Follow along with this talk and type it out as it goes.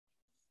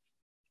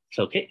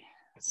Okay,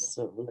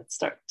 so let's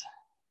start.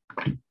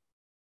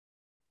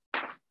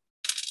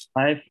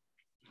 5.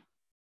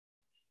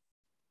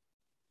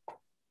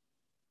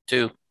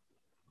 2.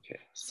 Okay,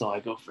 so I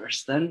go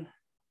first then.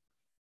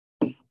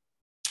 2,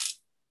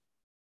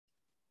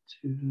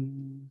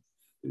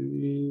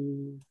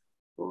 3,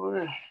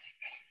 4.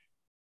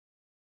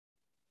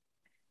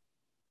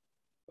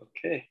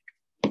 Okay.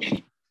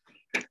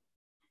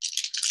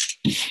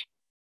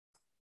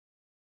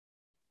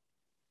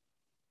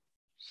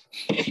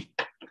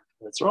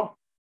 Let's roll.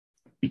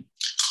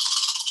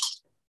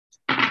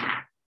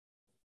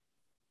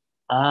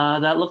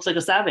 That looks like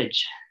a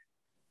savage.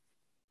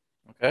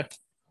 Okay.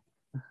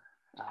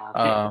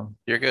 Okay.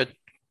 You're good.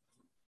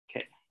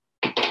 Okay.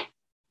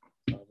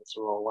 So let's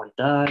roll 1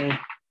 die.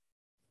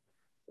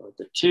 So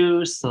the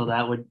 2, so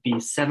that would be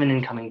 7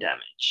 incoming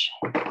damage.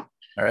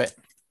 All right.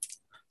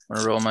 I'm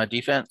gonna roll my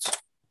defense.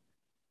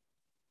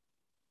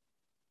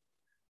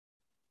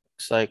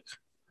 Looks like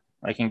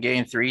I can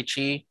gain 3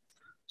 chi,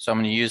 so I'm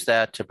gonna use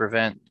that to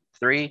prevent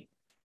 3,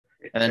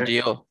 and then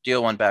deal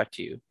 1 back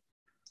to you.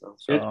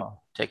 Sounds so good.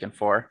 Taking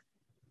 4.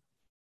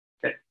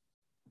 Okay.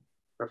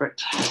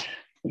 Perfect.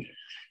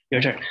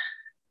 Your turn.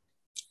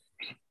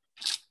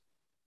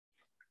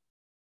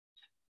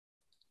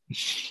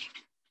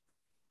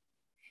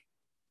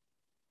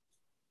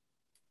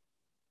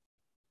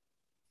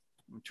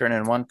 I'm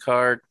turning 1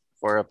 card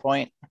for a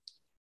point.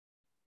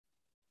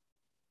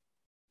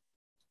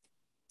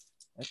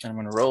 And I'm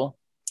gonna roll.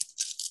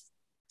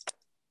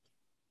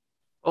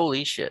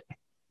 Holy shit.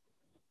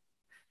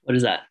 What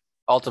is that?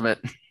 Ultimate.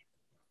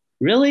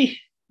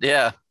 Really?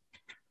 Yeah.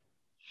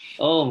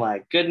 Oh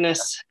my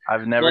goodness.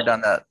 I've never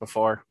done that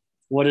before.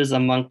 What is a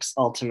monk's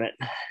ultimate?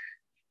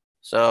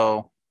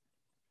 So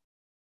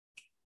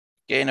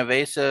gain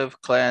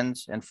evasive,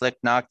 cleanse,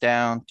 inflict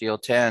knockdown, deal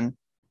 10,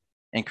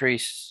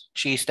 increase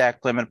chi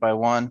stack limit by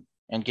 1,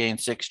 and gain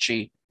 6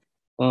 chi.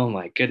 Oh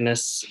my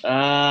goodness.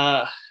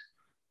 I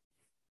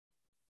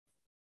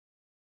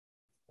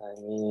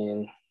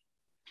mean,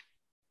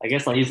 I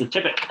guess I'll use the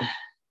tippet.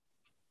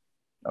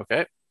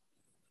 Okay.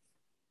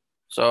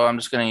 So I'm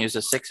just going to use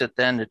a 6 it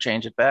then to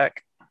change it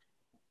back.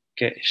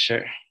 Okay,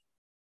 sure.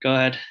 Go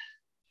ahead.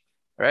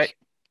 All right.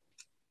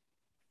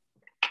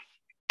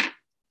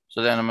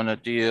 So then I'm going to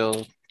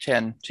deal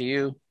 10 to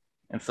you,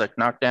 inflict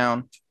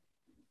knockdown,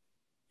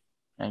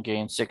 and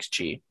gain 6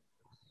 chi.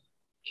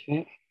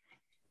 Okay.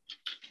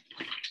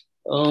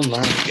 Oh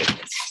my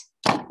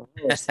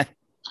goodness.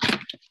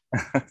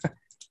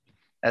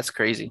 That's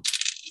crazy.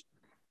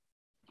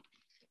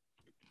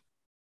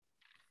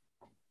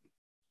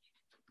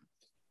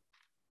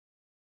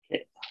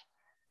 Okay.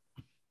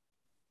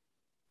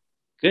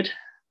 Good.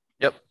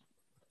 Yep.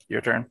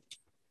 Your turn.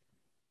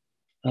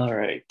 All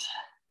right.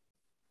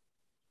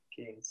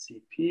 Gain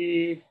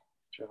CP.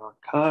 Draw a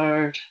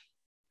card.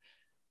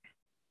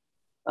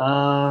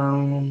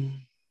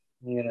 I'm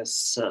gonna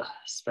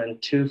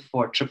spend 2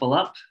 for triple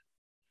up.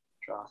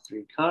 Draw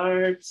 3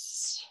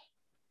 cards.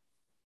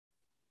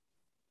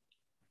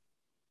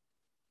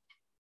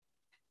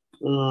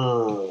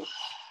 Ugh.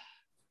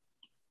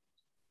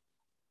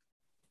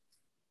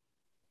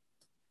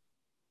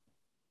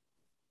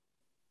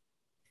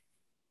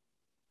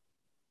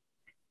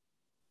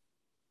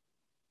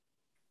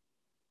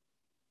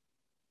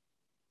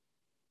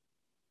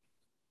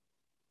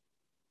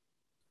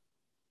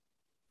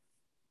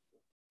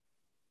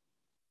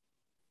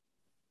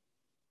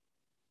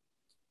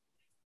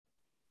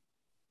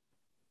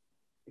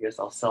 I guess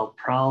I'll sell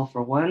Prowl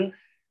for 1.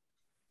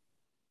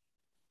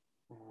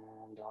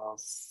 And I'll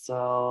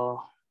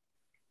sell.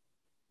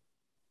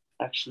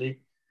 Actually,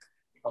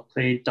 I'll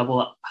play double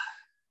up.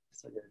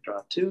 So I'm going to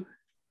draw 2.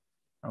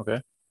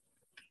 Okay.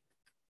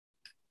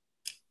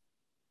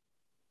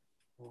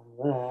 And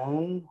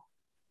then.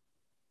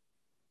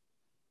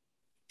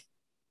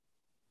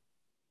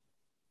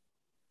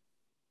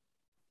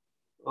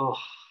 Oh.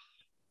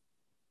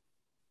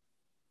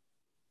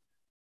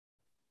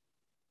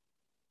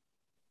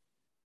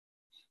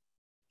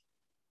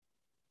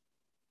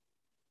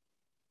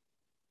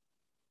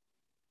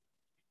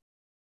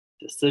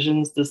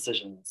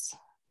 Decisions.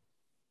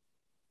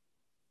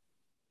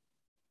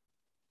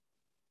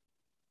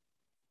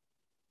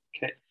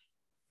 Okay.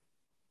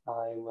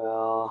 I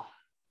will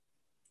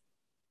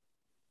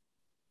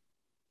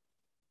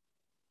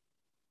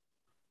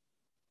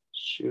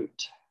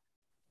shoot.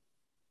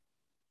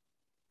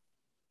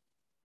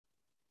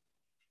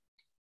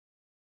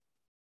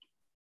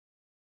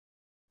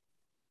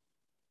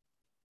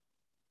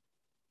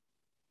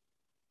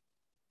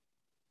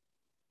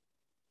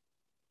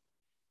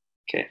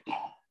 Okay.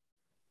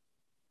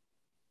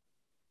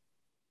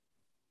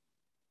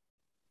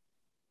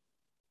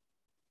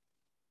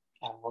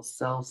 I will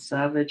sell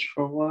Savage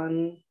for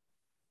 1.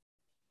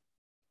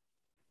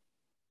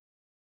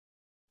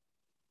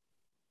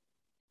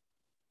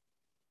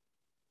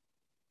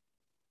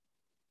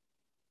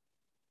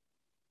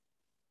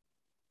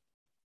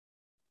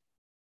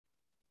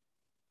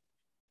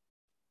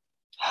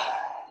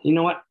 You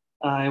know what?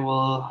 I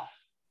will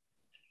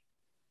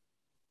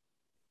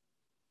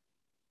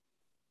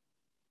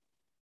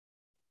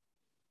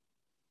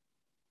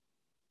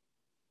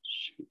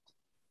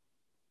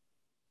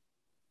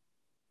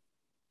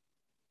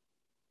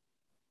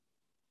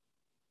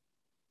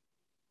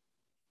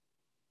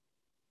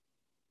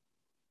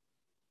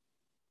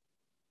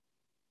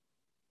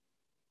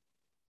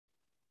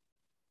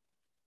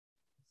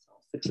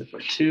Fix it for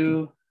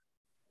 2.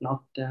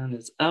 Knockdown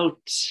is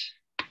out.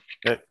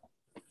 Okay.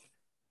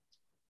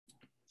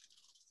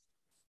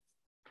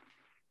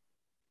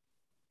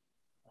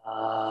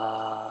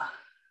 I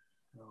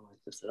don't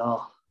like this at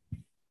all.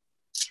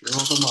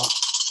 Roll them all.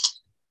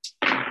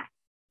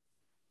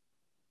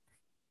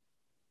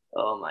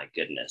 Oh my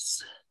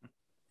goodness.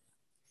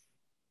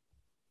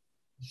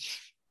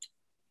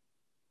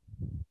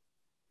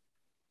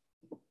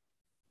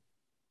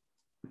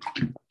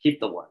 Keep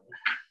the 1.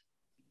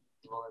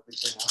 Roll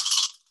everything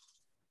else.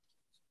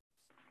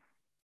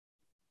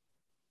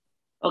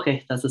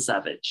 Okay, that's a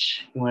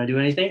savage. You want to do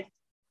anything?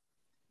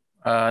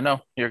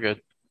 No, you're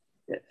good.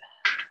 Yeah.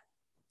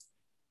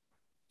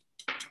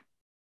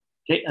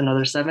 Okay,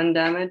 another 7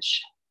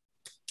 damage.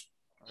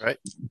 All right.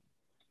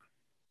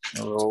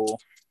 Roll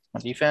my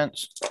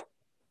defense.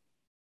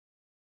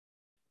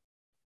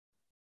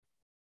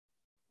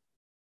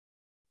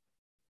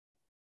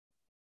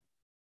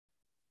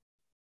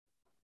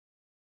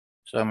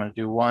 So I'm going to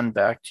do 1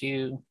 back to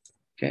you.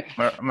 Okay.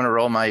 I'm going to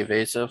roll my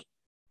evasive.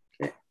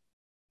 Okay.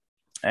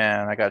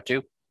 And I got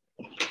 2.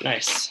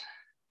 Nice.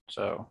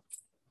 So,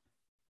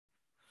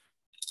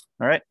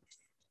 all right.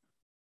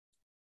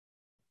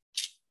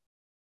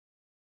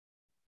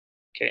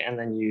 Okay, and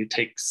then you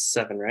take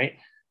 7, right?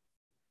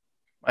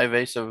 My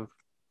evasive.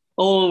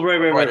 Oh,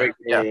 right.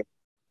 Yeah.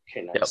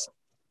 Okay, nice.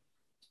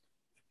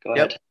 Yep. Go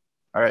ahead.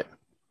 All right.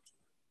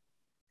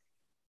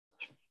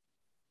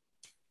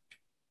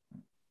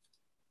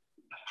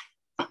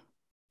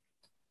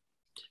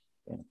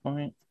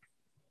 Point.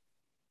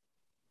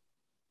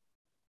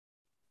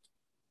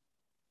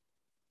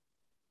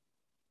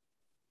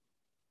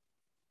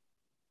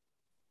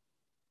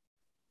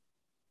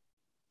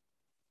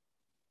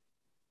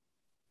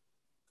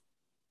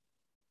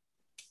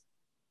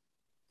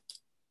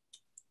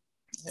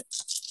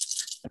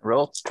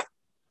 Roll.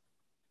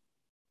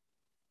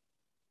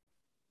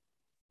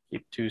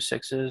 Keep 2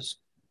 6s.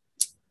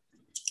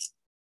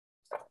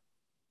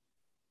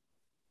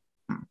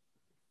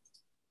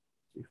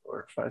 3,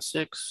 4, 5,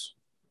 6.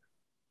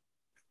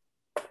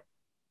 All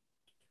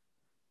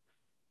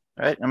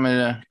right,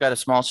 got a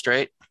small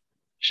straight.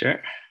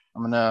 Sure.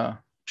 I'm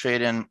gonna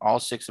trade in all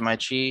 6 of my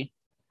chi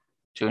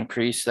to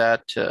increase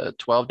that to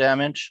 12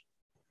 damage.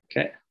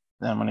 Okay.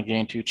 Then I'm gonna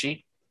gain 2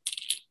 chi.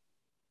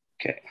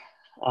 Okay.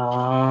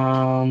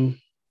 I'll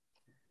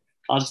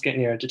just get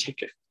Nero to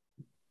take it.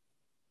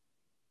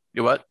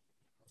 You what?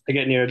 I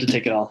get Nero to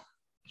take it all.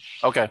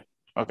 Okay.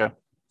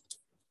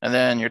 And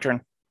then your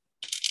turn.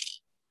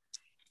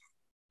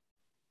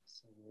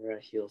 So Nero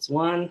heals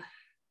 1.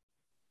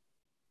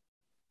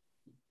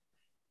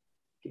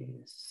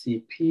 Gain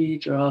CP,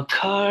 draw a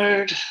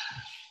card.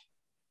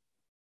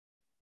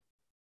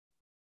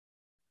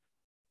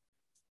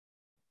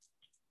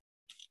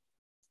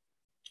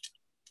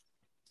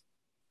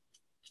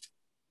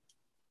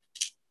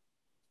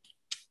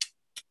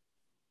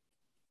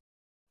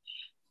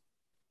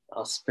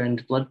 I'll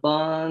spend Blood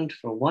Bond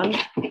for 1.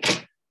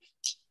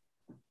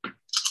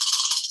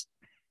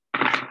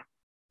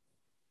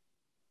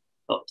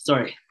 Oh,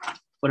 sorry.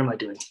 What am I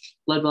doing?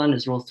 Blood Bond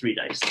is roll 3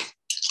 dice.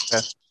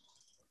 Okay.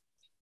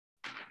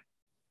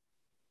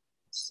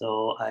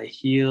 So I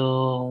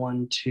heal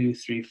 1, 2,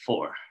 3,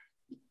 4.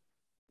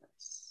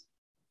 Nice.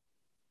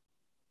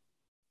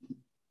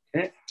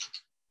 Okay.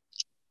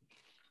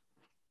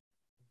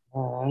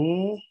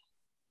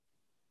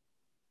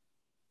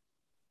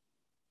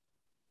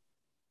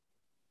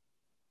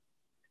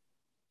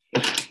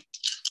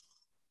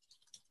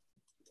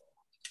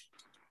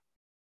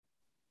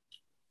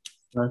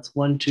 That's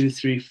 1, 2,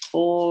 3,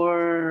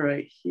 4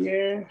 right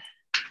here.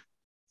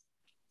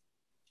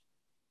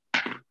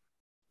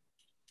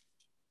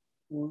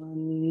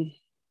 1.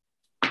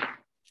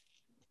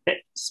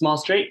 Okay, small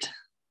straight.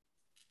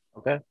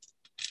 Okay.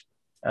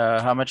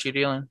 How much you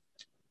dealing?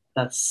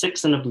 That's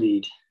 6 and a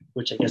bleed,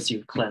 which I guess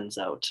you cleanse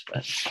out.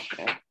 But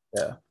okay.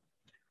 Yeah.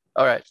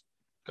 All right.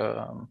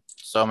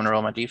 So I'm gonna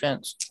roll my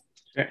defense.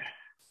 Sure.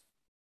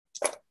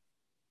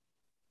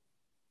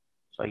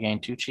 So I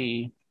gain 2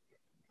 chi.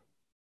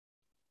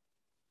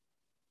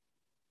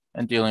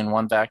 And dealing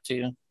 1 back to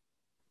you.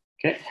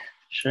 Okay,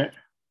 sure.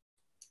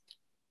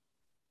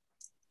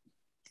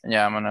 And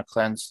yeah, I'm gonna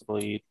cleanse the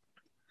bleed.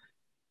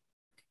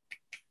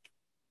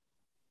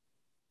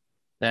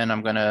 Then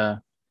I'm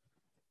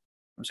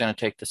just gonna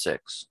take the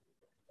 6.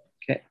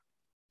 Okay,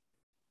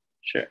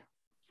 sure.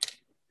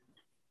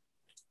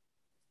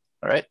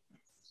 All right.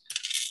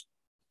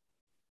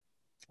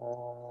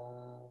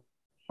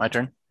 My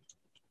turn.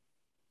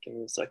 Give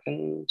me a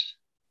second.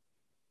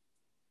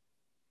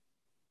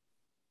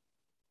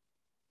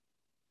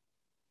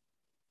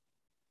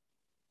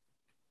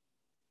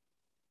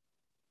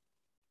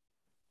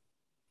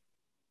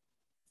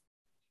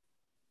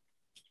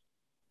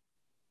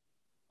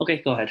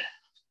 Okay, go ahead.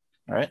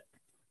 All right.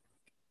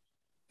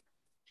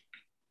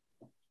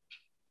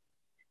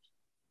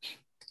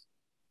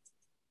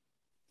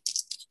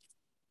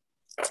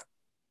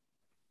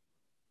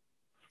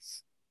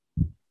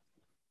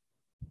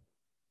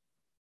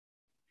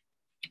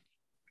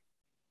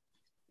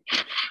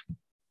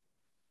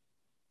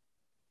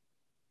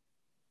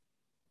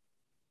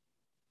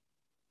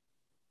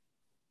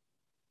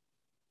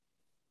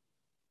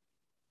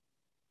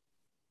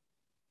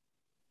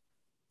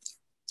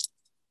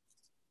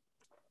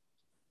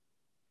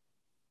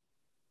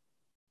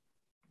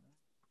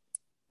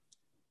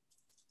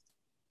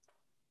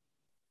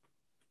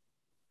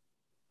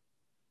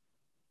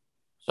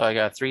 So I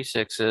got 3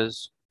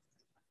 6s.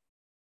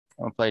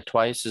 I'm gonna play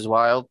twice as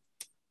wild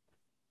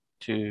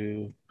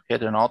to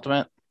hit an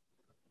ultimate.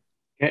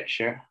 Okay,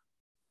 sure.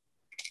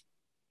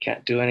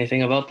 Can't do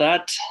anything about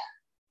that.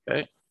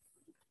 Okay.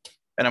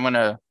 And I'm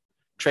gonna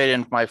trade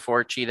in my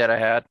 4 chi that I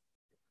had.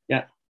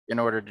 Yeah. In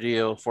order to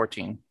deal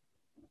 14.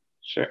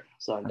 Sure.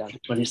 So I'm down to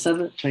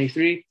 27,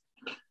 23.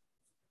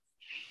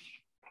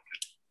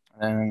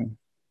 And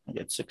I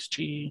get 6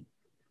 chi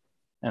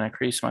and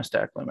increase my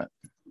stack limit.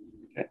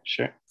 Okay,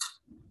 sure.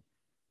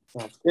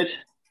 Sounds good.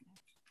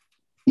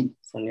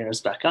 So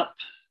Nira's back up.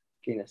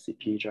 Gain a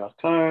CP, draw a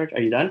card.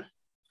 Are you done?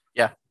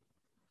 Yeah.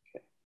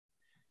 Okay.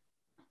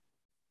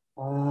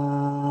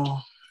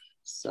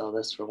 Sell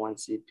this for 1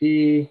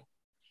 CP.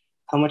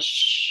 How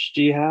much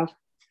do you have?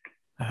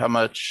 How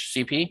much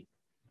CP?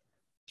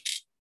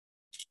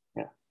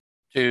 Yeah.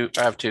 2.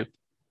 I have 2.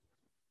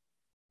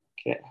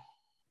 Okay.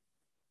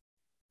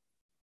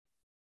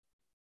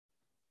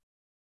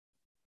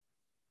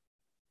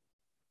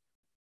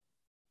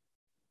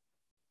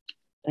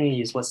 I'm going to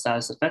use what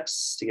status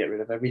effects to get rid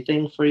of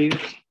everything for you.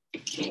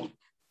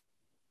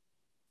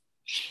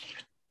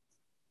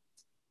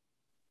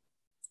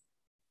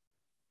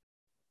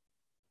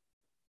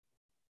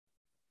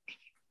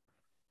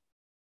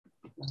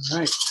 All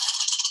right.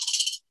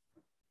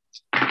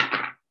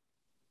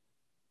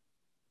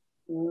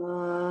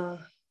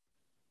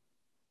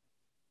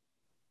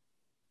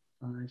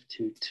 5,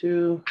 2,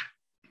 2.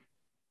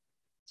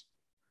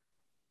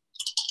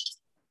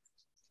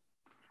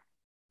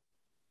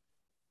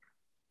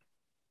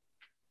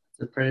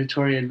 The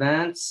predatory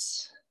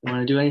advance. You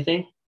want to do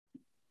anything?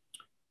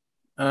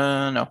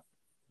 No.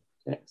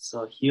 Okay,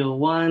 so heal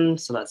 1.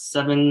 So that's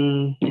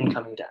 7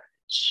 incoming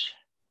damage.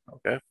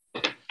 Okay.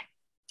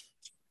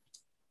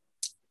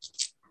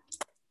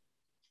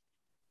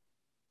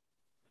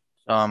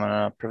 So I'm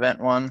gonna prevent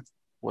 1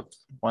 with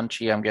 1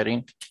 chi I'm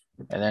getting,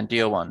 and then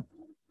deal 1.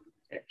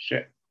 Okay,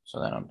 sure.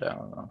 So then I'm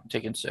down. I'm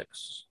taking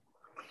 6.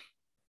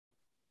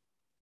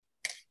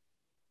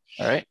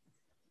 All right.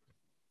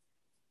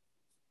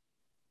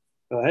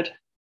 Go ahead.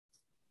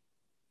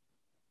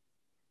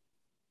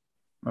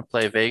 I'm gonna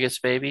play Vegas,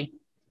 baby.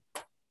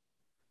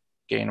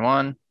 Gain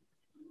 1.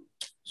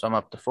 So I'm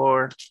up to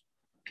 4.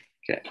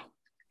 Okay.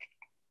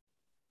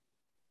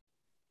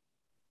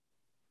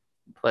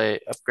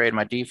 Upgrade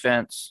my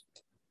defense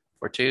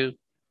for 2.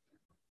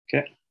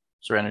 Okay.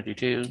 Serenity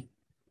 2.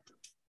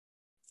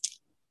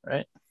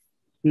 Right.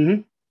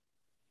 Mm-hmm. I'm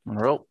gonna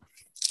roll.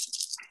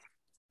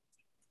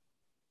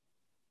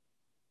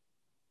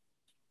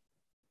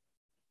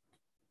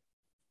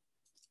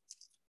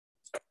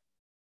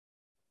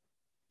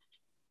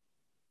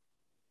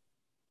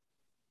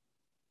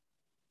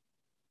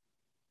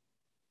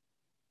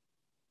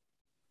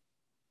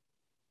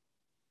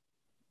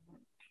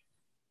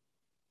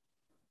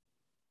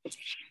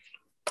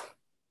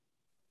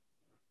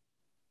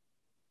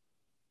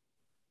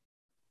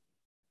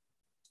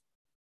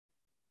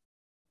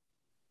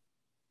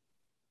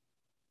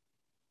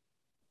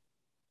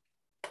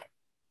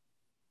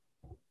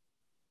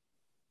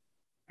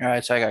 All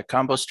right, so I got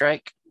combo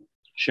strike.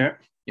 Sure.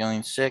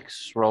 Dealing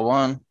 6, roll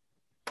 1.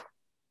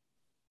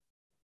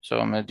 So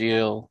I'm gonna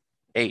deal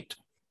 8.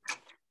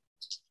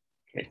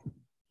 Okay.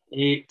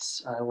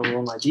 8. I will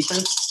roll my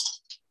defense.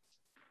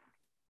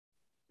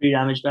 3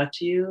 damage back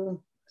to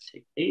you.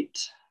 Take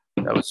 8.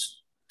 That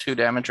was 2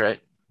 damage, right?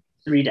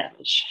 3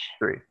 damage.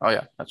 3. Oh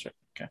yeah, that's right.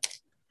 Okay.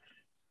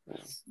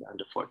 Down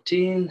to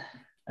 14.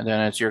 And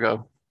then it's your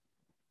go.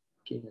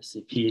 Gain a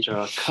CP,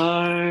 draw a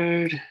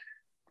card.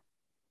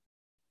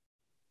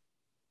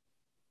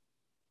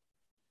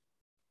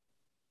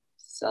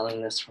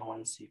 Selling this for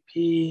 1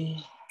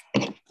 CP.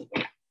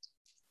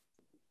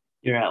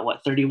 You're at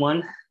what,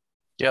 31?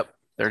 Yep,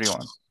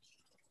 31.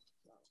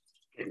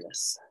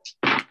 Goodness.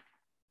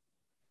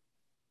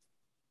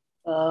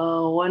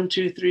 1,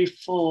 2, 3,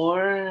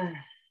 4.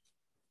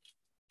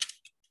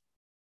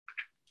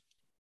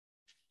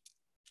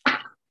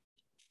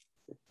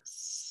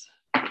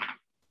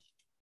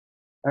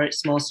 All right,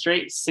 small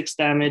straight, 6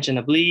 damage and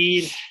a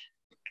bleed.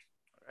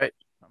 All right,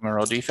 I'm gonna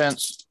roll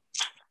defense.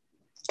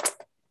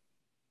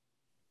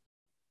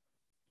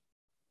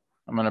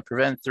 I'm gonna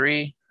prevent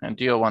 3 and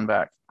deal 1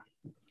 back.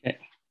 Okay.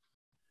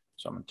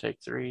 So I'm gonna take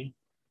 3.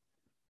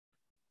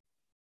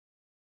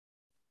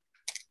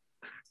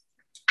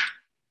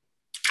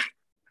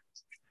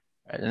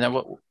 All right, and then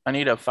what? I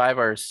need a 5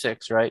 or a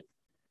 6, right?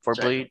 For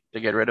bleed to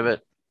get rid of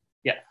it.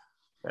 Yeah.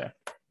 Okay.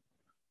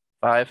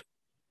 5.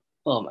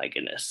 Oh my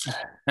goodness.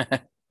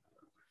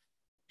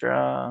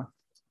 Draw.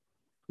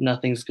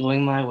 Nothing's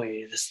going my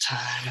way this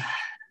time.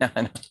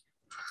 I know.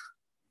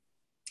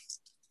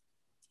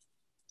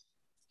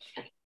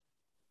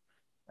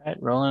 All right,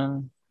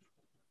 rolling.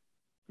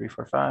 3,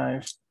 4,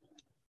 5.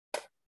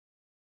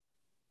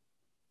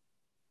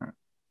 All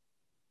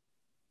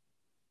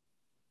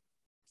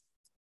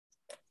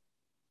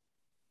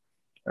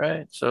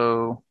right,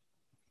 so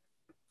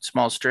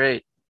small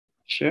straight.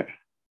 Sure.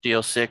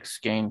 Deal 6,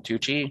 gain 2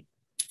 chi.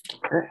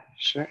 Okay,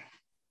 sure.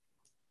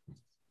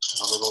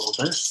 I'll roll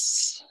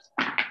this.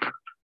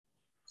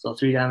 So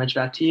 3 damage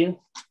back to you.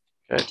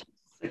 Okay.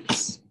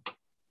 6.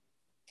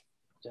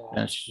 Down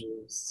Yes.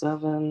 to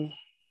 7.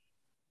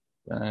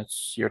 Then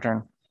it's your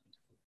turn.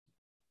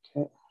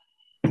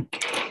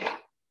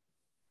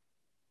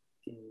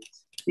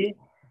 Okay.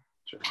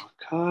 Draw a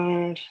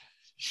card.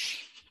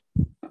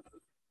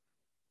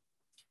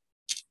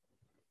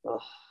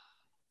 Ugh.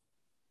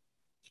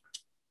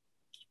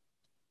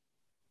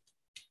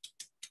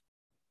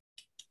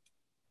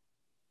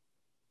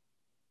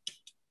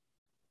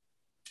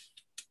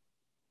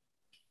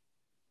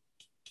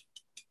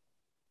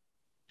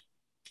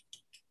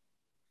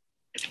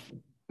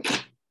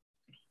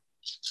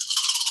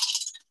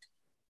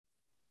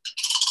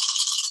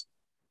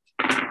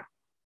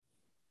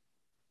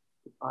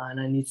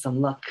 And I need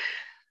some luck.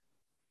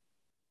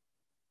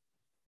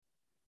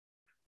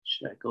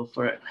 Should I go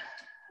for it?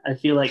 I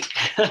feel like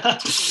I'm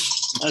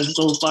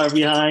so far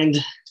behind.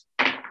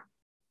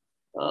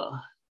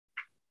 One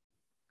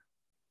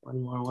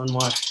more. 2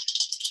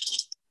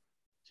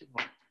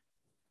 more.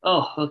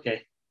 Oh,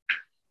 okay.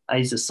 I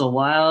use the Soul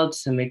Wild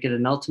to make it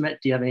an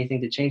ultimate. Do you have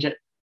anything to change it?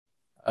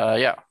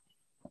 Yeah.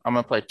 I'm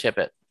gonna play Tip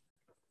It.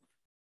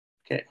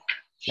 Okay.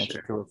 Change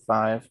it to a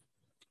 5.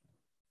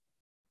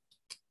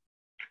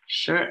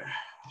 Sure.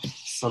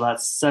 So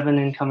that's 7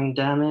 incoming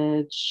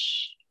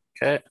damage.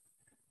 Okay.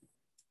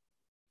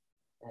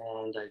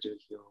 And I do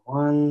heal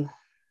 1.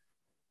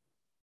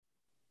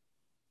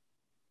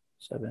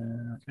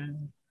 7. Okay.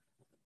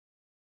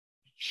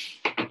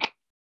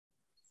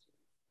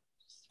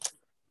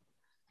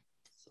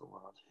 So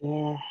wild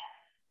here.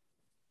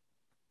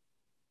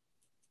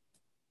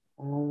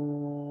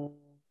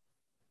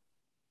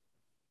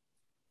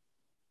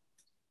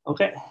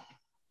 Okay.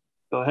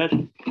 Go ahead.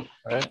 All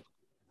right.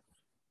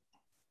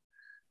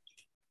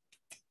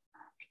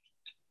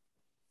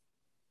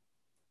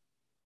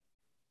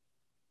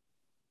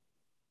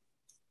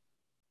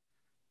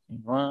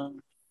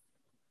 One.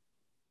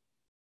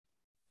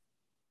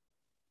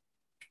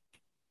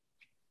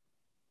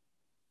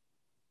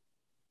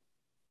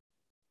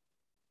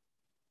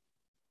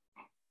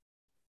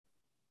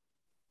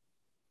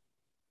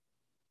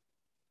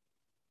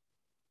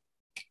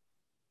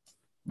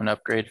 I'm gonna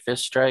upgrade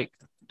Fist Strike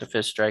to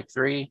Fist Strike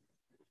 3.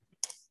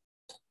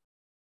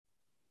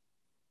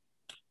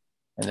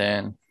 And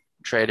then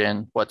trade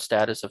in what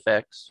status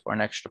effects for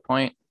an extra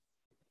point.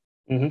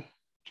 Mm-hmm.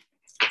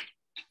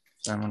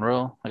 So I'm gonna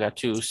roll. I got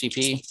 2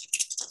 CP.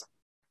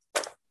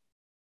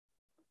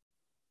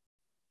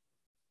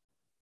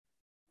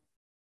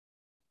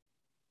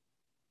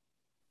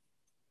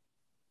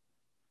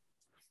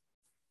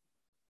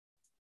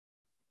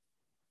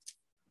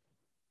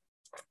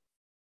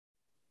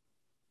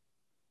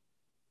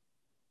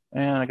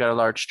 And I got a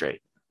large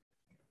straight.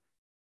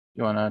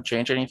 You want to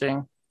change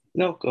anything?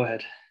 No, go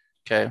ahead.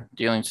 Okay,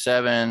 dealing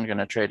 7.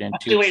 Gonna trade in 2.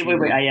 Actually,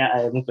 wait.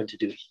 I'm going to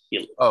do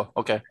heal. Oh,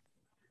 okay.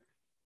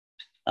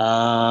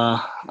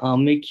 I'll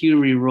make you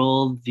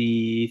re-roll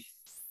the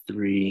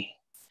 3.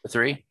 The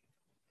 3.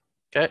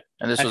 Okay,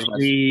 and this was my.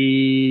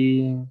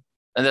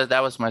 And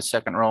that was my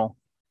second roll.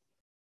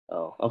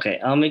 Oh, okay.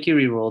 I'll make you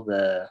re-roll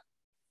the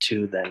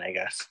 2 then, I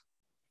guess.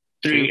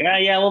 3. 2?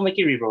 Yeah, we'll make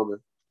you re-roll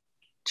the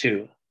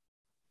 2.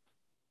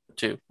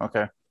 2.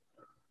 Okay.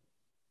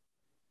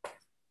 All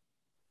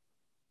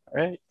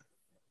right.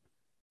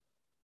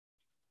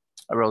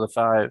 I rolled a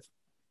 5.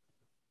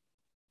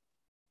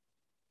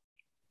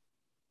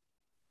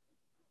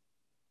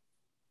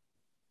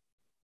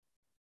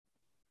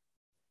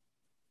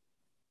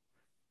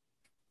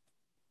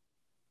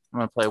 I'm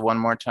gonna play one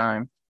more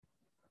time.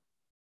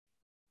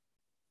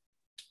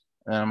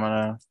 And then I'm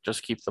gonna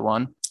just keep the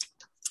 1.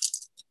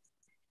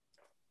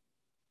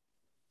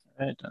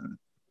 All right, done.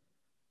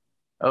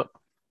 Oh,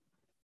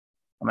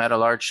 I'm at a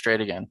large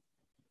straight again.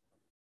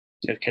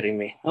 You're kidding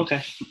me.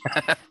 Okay.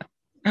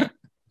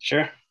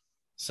 Sure.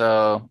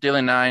 So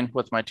dealing 9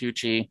 with my 2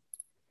 chi.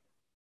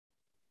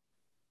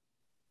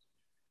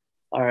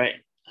 All right.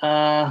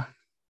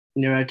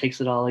 Nira takes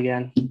it all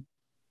again.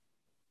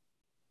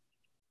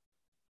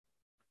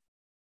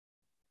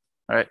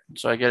 All right,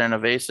 so I get an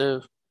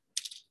evasive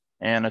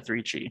and a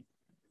 3 chi.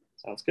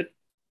 Sounds good.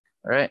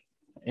 All right,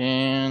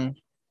 and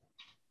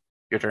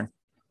your turn.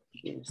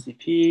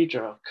 CP,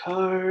 draw a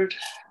card.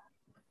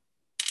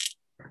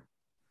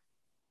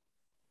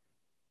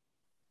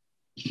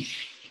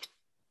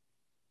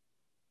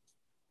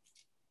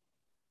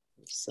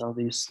 Sell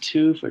these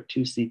 2 for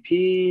 2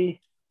 CP.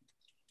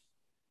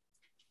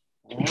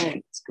 All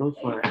right, let's go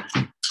for it.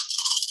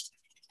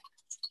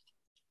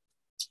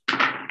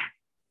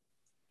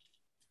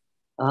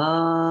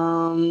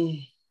 I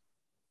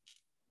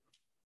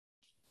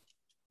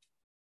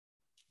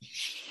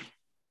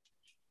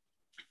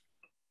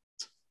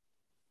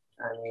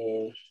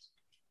mean,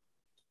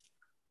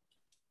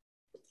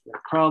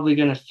 they're probably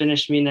gonna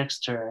finish me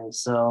next turn,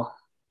 so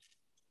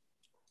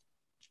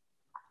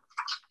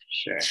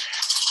sure.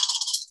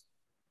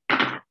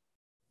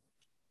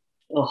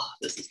 Oh,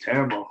 this is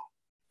terrible.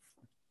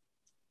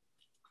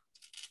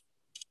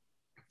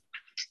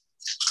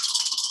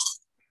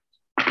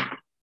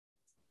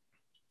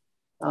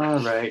 All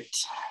right.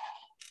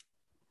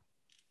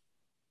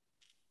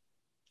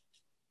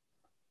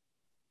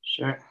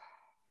 Sure.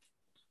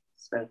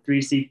 Spend 3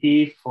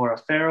 CP for a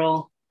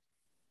feral.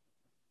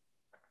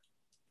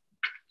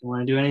 You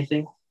want to do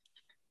anything?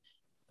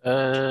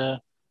 I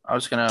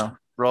was gonna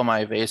roll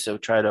my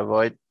evasive, try to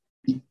avoid,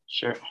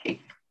 Sure.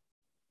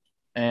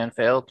 and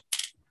failed.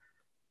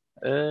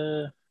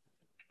 I'll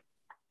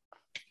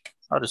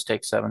just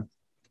take 7.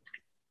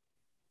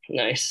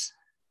 Nice.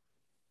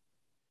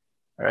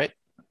 All right.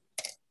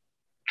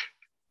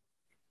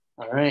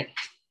 All right.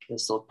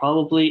 This will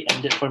probably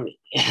end it for me.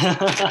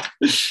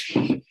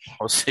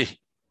 We'll see.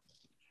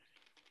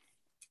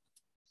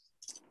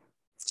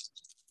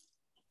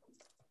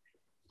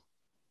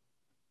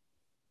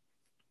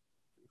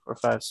 4,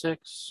 5,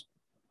 6.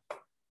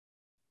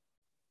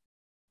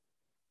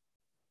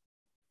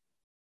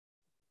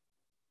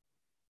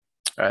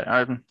 All right,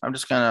 I'm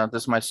just gonna,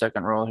 this is my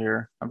second roll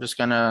here. I'm just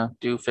gonna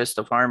do Fist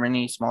of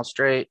Harmony, small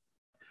straight,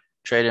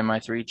 trade in my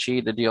 3 chi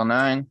to deal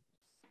 9.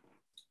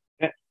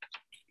 Okay.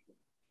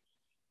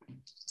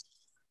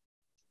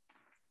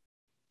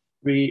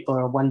 3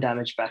 or 1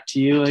 damage back to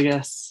you, I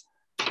guess.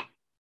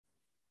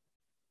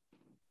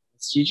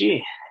 It's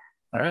GG.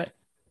 All right.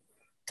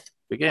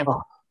 Good game.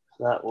 Oh,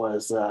 that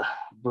was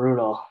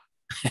brutal.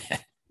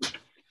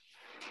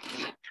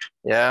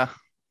 Yeah.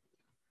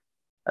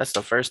 That's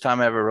the first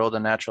time I ever rolled a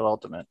natural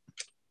ultimate.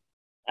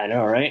 I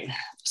know, right?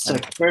 So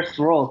first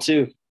roll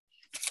too.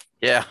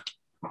 Yeah.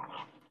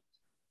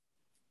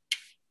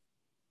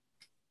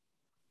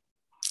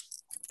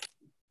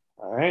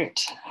 All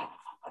right.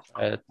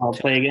 I'll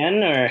play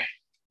again, or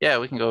yeah,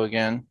 we can go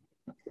again.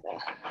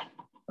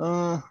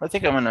 I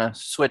think I'm gonna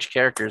switch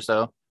characters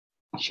though.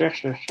 Sure.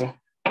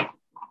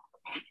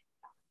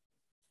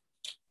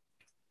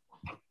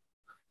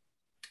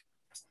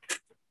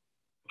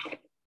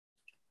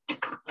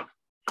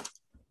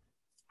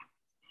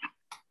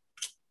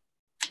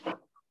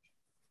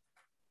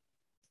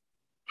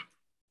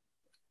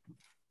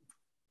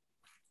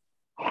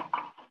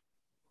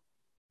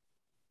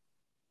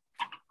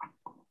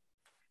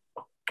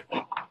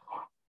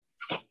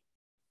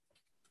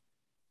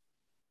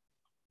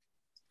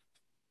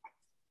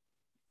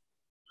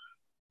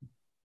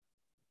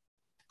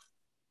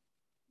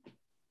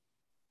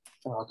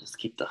 I'll just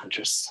keep the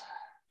Huntress.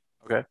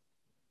 Okay.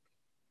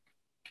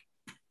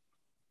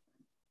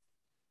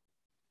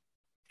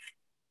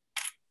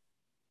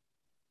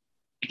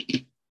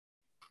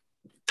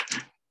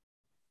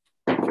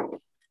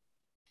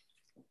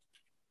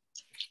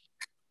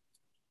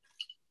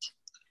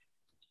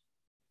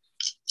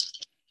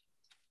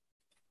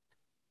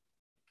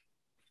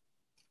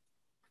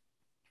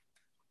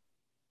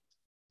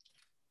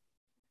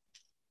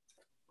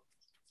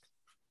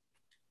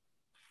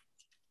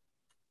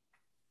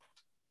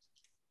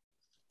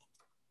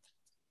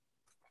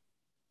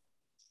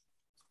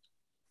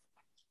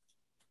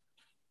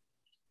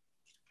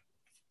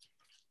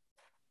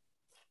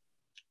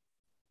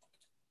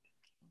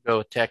 Go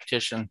with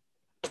Tactician.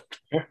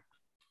 Sure.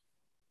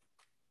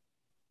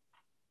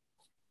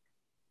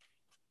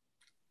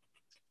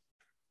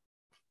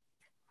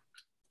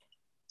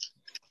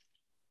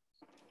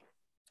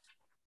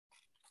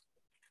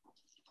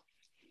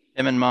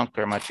 Him and Monk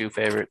are my 2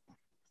 favorite.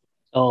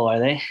 Oh, are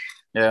they?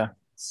 Yeah.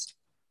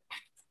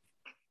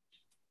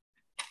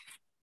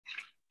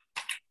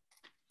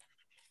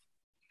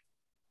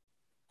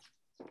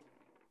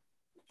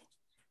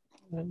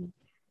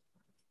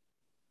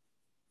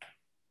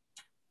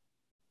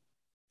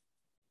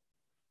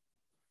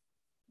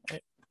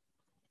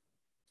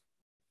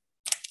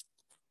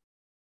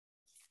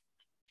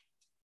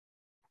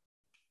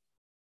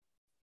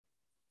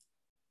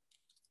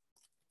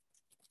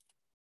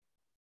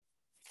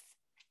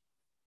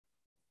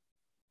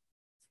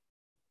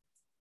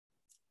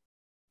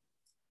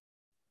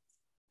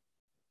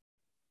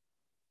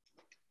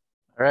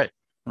 All right,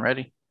 I'm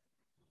ready.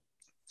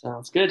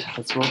 Sounds good.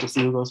 Let's roll to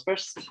see who goes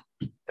first.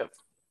 Yep.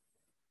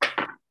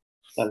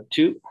 Got a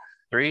 2.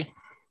 3.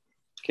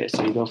 Okay,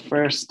 so you go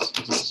first.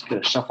 I'm just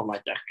gonna shuffle my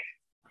deck.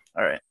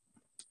 All right.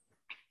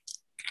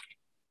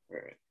 All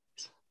right.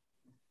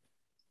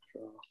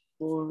 Draw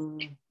 4.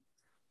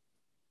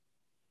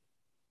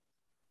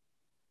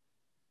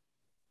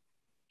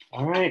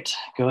 All right,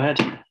 go ahead.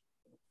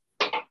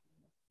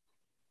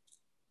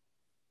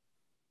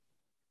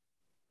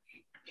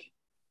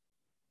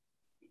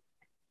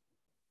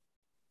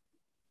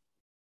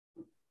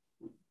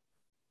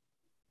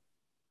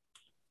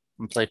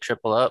 I'm gonna play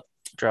triple up,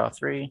 draw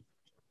 3.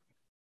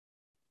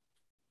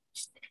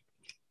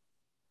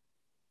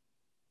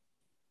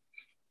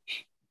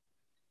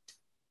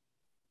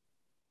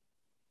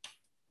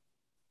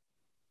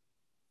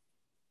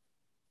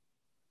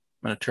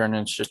 I'm gonna turn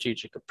in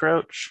strategic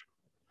approach.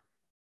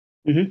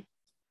 Mm-hmm.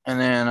 And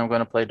then I'm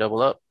gonna play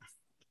double up.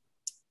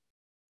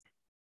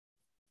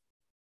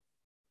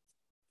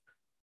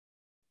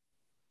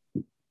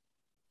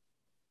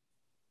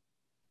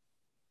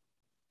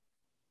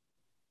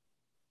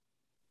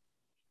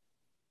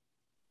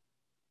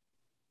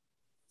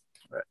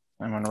 All right,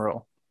 I'm gonna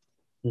roll.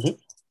 Mm-hmm.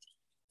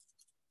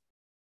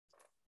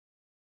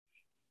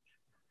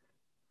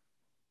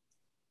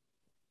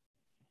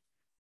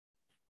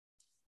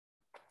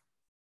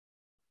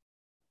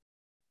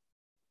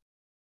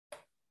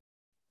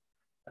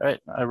 All right,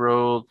 I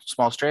rolled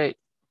small straight.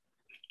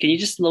 Can you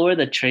just lower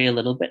the tray a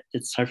little bit?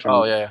 It's hard for me.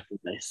 Oh, yeah.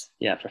 Nice.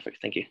 Yeah, perfect.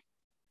 Thank you.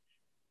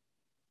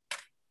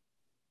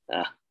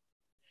 Hold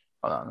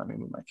on, let me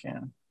move my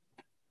can.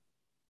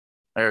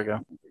 There we go.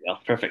 There we go.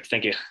 Perfect.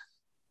 Thank you.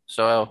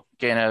 So I'll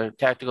gain a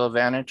tactical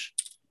advantage.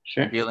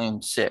 Sure.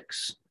 Dealing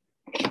 6.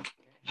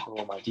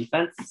 Roll my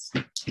defense.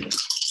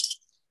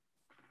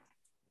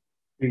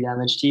 3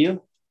 damage to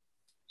you.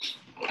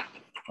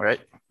 All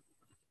right.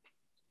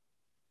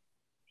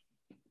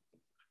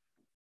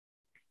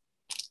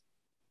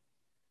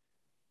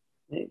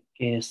 Okay,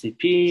 gain a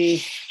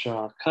CP,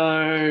 draw a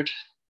card.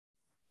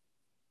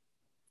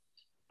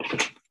 All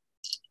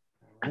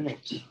right,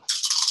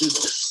 let's do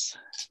this.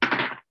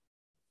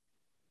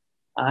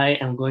 I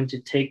am going to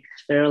take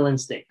Feral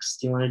Instincts.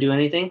 Do you want to do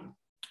anything?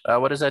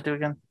 What does that do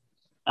again?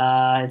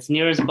 It's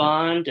nearest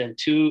bond and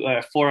 2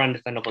 or 4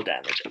 undefendable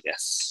damage, I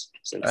guess.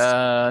 Since...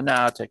 No,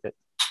 I'll take it.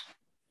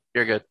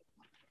 You're good.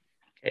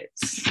 Okay,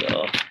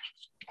 so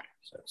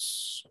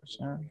that's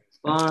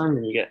bond,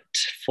 and you get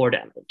 4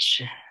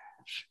 damage.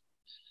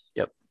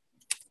 Yep.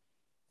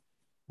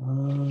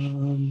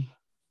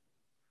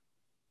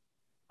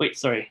 Wait,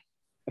 sorry.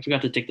 I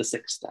forgot to take the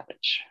 6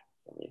 damage.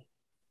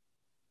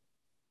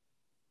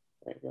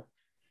 There you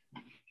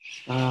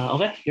go.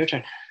 Okay, your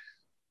turn.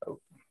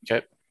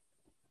 Okay.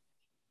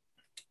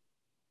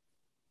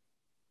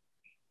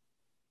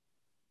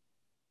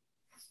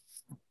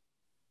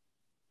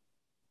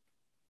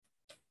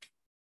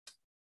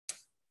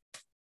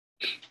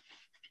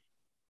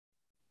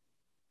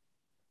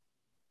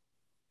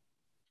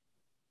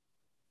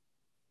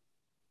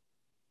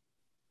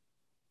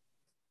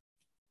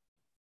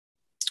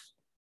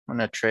 I'm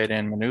going to trade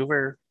in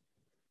maneuver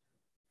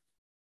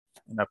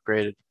and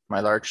upgrade my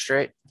large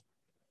straight.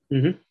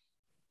 Mm-hmm.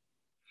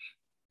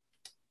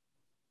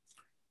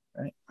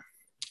 Right.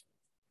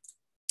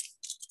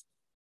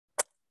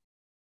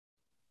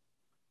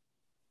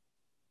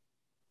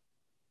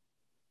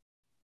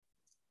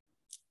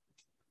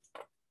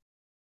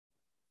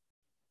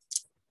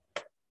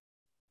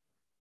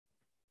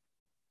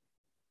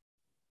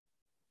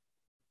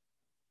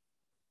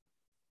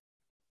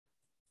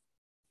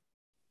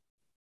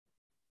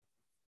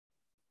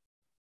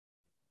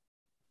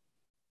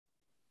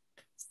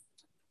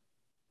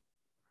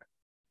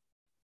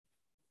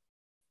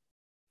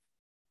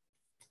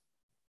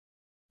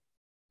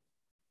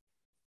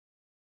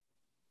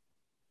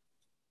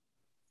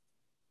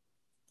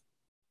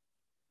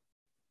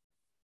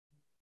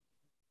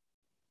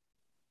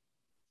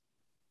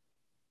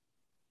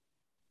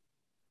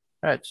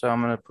 All right, so I'm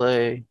going to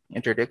play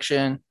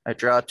Interdiction. I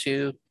draw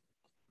 2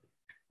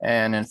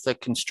 and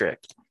inflict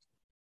constrict.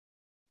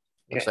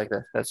 Looks like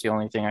that's the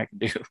only thing I can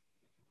do.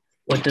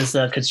 What does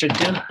constrict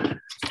do?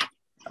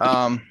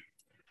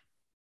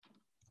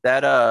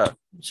 That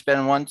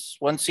spend one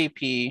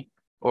CP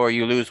or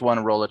you lose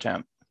 1 roll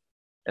attempt,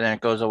 and then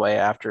it goes away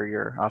after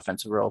your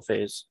offensive roll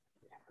phase.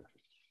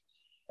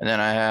 And then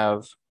I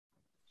have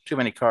too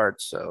many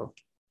cards, so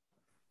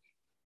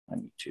I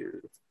need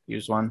to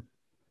use 1.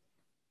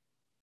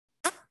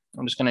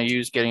 I'm just going to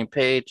use getting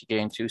paid to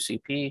gain 2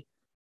 CP.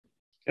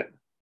 Okay.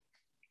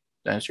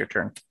 Then it's your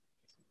turn.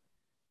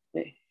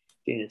 Okay.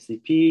 Gain a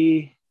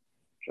CP,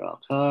 draw a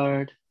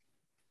card.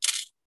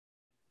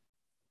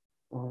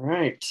 All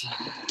right.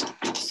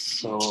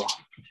 So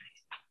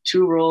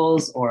 2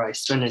 rolls or I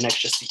spend an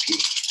extra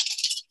CP.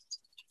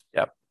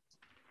 Yep.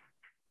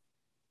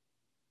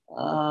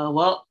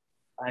 Well,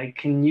 I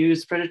can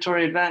use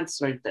Predatory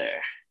Advance right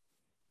there.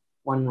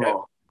 1 roll.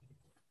 Yep.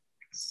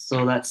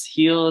 So that's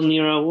heal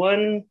Nero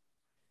 1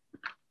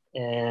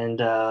 and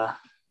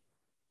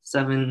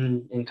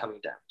 7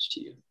 incoming damage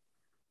to you.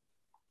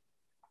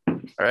 All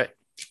right.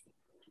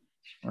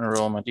 I'm going to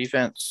roll my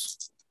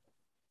defense.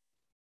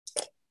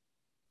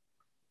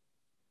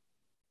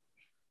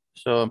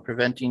 So I'm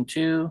preventing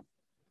 2,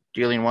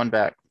 dealing 1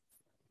 back.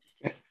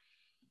 Okay.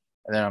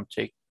 And then I'm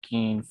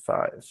taking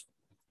 5.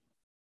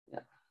 Yeah.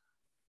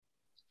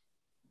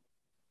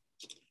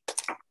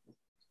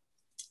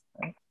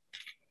 Okay.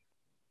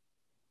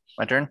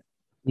 My turn?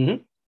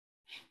 Mm-hmm.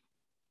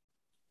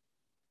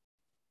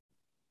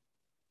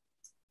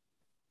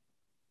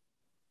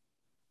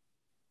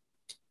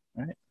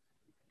 All right.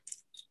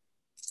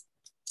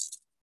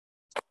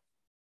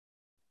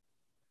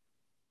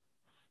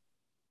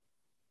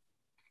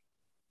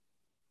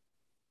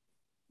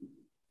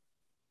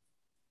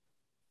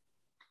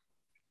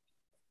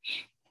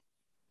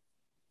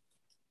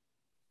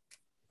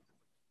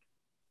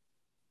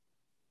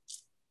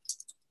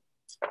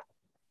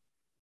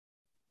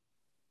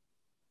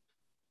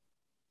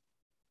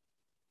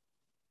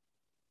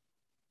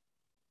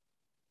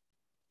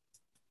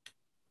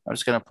 I'm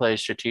just going to play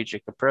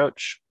strategic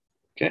approach.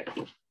 Okay.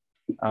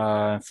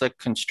 Inflict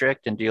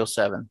constrict and deal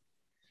 7.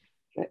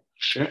 Okay,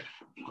 sure.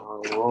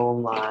 I'll roll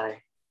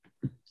my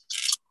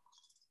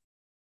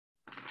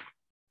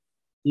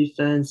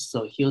defense.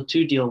 So heal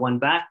 2, deal 1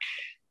 back.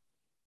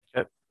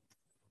 Yep.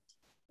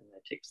 And I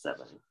take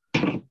 7.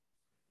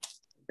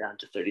 Down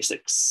to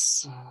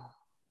 36.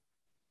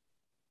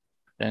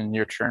 Then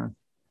your turn.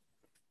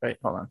 Right,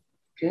 hold on.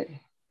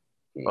 Okay.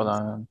 Hold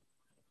on.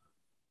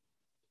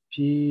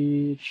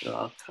 Draw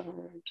a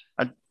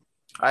card.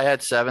 I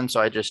had 7, so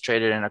I just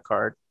traded in a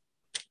card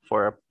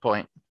for a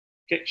point.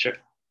 Okay, sure.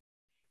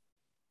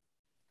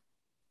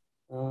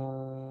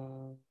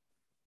 All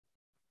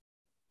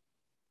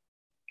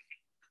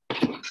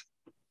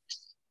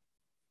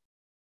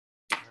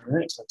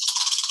right,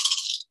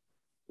 let's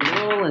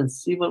roll and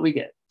see what we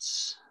get.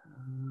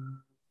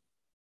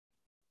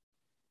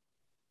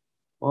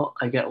 Well,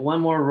 I get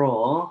one more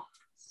roll,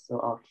 so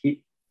I'll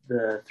keep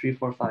the 3,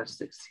 4, 5,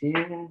 6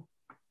 here.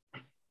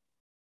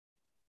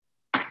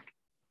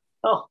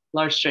 Oh,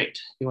 large straight.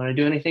 You want to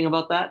do anything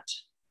about that?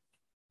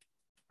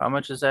 How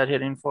much is that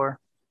hitting for?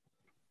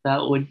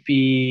 That would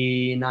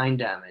be 9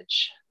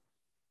 damage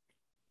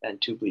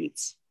and 2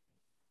 bleeds.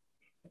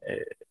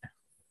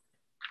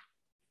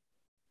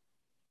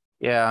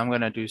 Yeah, I'm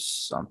gonna do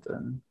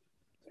something.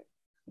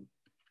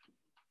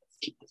 Let's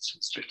keep this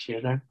straight here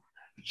then.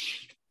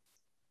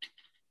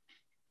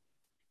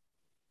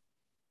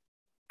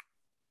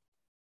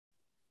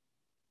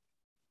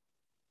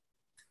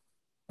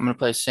 I'm gonna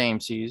play same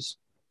seas.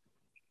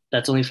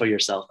 That's only for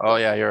yourself. Oh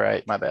yeah, you're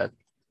right. My bad.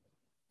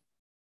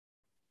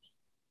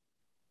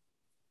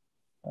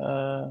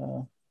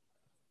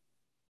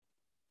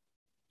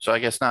 So I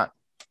guess not.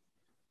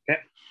 Okay.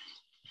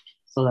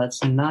 So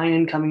that's 9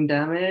 incoming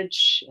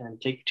damage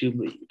and take 2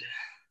 bleed.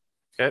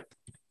 Okay.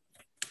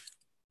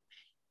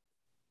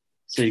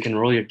 So you can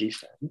roll your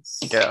defense.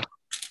 Yeah.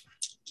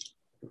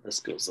 This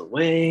goes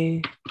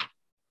away.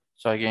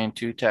 So I gain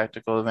 2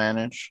 tactical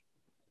advantage.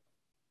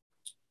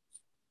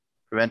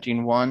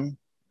 Preventing 1.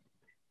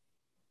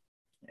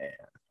 And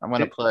I'm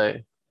gonna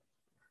play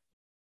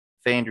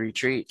Feigned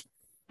Retreat.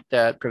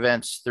 That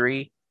prevents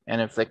 3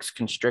 and inflicts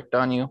Constrict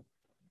on you.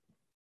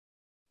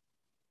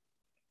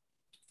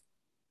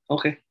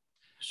 Okay.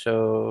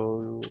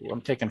 So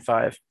I'm taking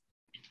 5.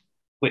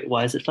 Wait,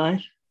 why is it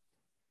 5?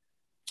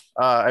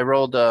 I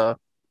rolled a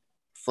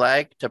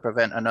flag to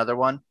prevent another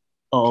one.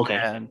 Oh, okay.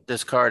 And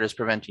this card is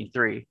preventing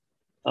 3.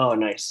 Oh,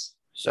 nice.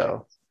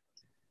 So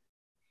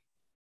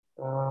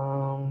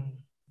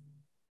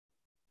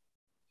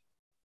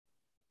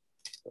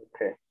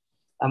okay.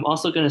 I'm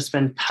also going to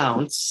spend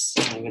Pounce.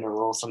 I'm going to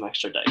roll some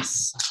extra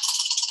dice.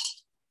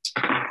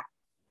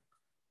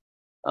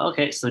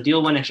 Okay, so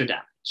deal 1 extra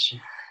damage.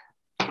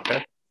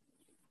 okay.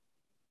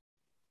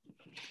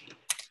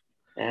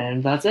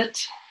 And that's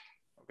it.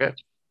 Okay.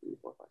 3,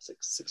 4, 5,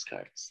 6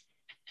 cards.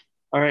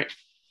 All right.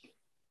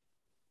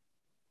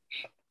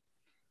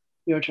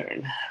 Your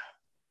turn.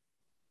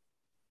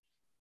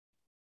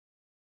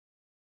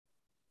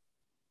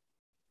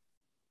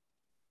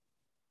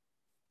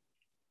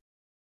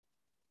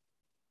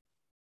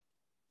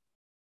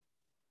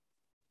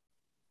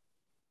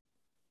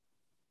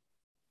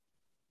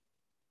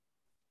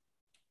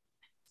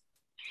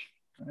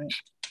 All right.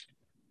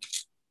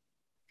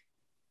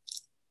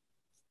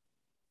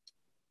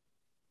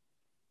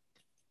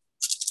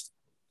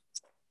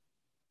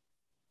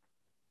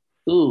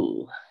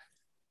 Ooh.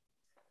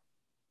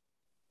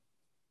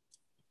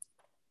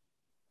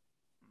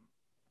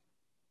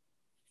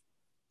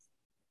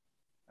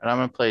 And I'm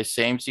gonna play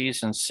same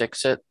seas and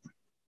 6 it.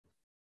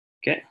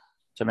 Okay.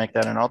 To make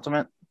that an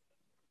ultimate.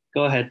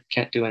 Go ahead.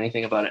 Can't do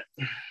anything about it.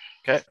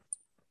 Okay.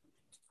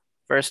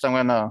 First, I'm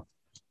gonna.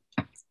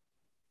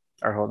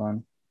 Or hold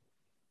on.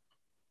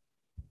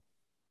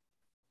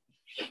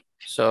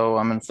 So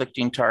I'm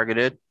inflicting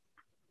targeted.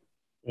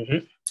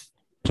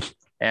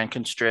 And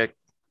constrict.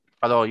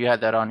 Although you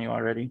had that on you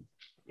already.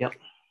 Yep.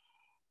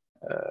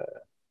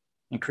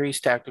 Increase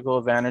tactical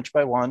advantage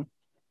by 1.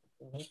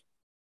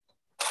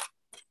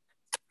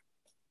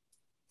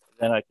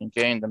 Then I can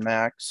gain the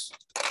max.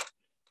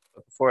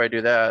 But before I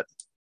do that,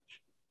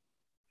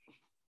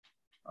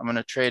 I'm going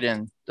to trade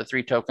in the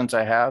 3 tokens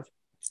I have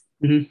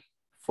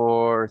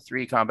for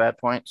 3 combat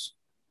points.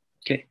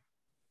 Okay.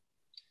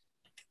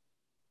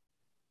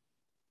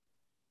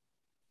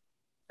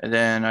 And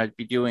then I'd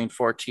be doing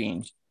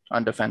 14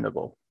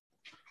 undefendable.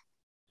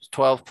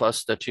 12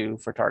 plus the 2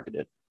 for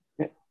targeted.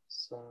 Okay.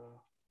 So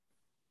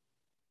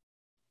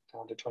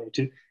down to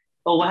 22.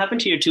 Oh, what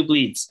happened to your 2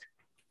 bleeds?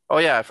 Oh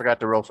yeah, I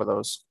forgot to roll for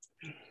those.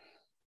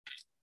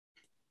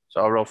 So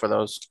I'll roll for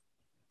those.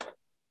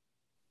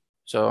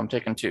 So I'm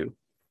taking 2.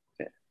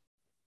 Okay.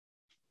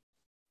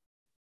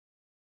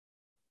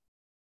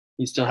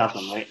 You still have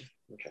them, right?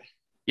 Okay.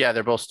 Yeah,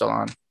 they're both still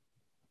on.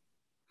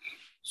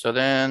 So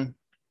then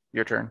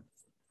your turn.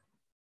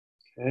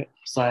 Okay.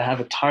 So I have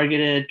a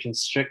targeted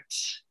constrict.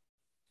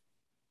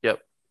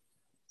 Yep.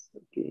 So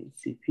gain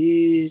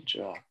CP,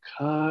 draw a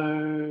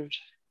card.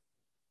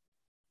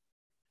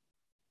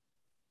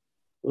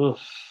 Oof.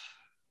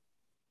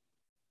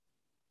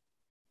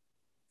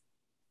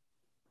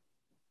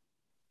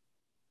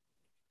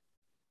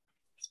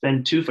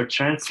 Spend 2 for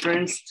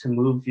transference to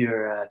move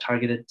your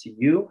targeted to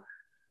you.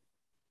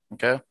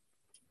 Okay.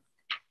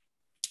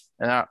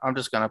 And I'm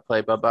just going to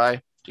play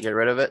bye-bye to get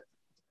rid of it.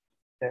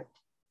 Okay.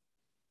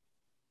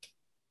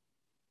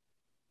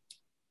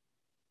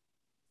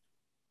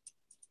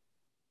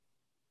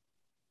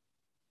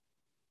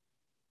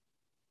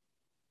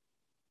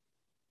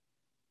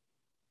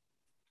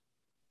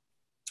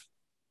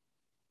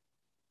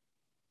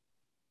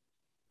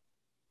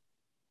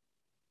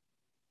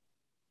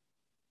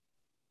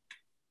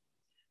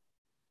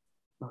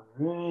 All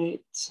right.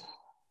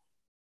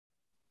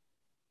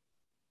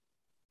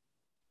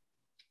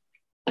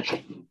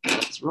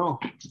 Let's roll.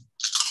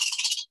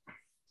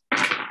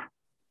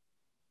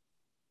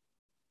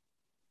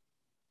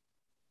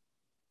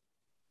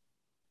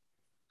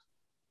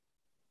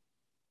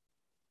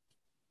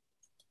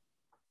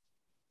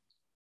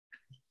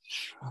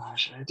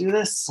 Should I do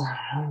this or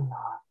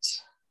not?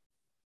 It's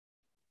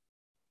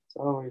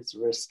always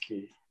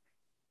risky.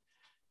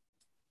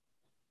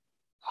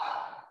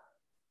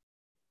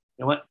 You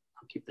know what?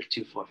 I'll keep the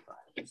 2, 4, 5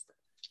 instead.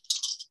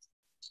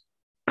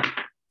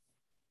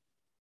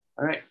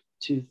 All right,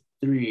 2,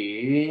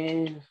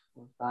 3,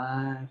 4,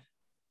 5.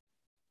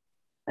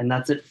 And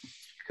that's it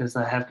because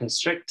I have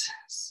constrict.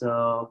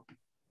 So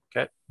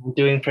Okay. I'm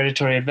doing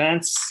predatory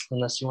advance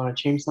unless you want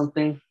to change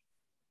something.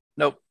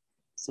 Nope.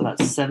 So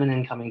that's 7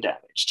 incoming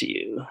damage to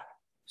you.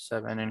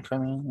 7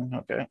 incoming.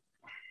 Okay.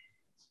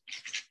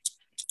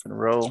 Gonna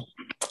roll.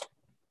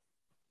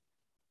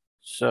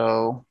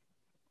 So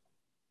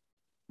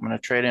I'm gonna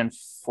trade in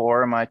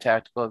 4 of my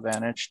tactical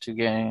advantage to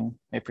gain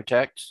a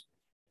protect.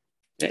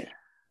 Okay.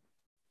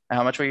 And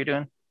how much were you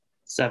doing?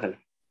 7.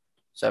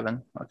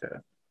 7. Okay.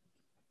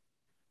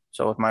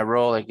 So with my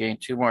roll, I gain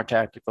 2 more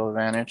tactical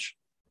advantage,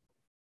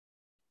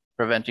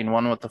 preventing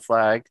 1 with the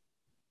flag.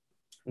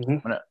 Mm-hmm. I'm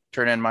gonna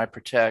turn in my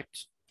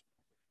protect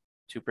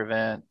to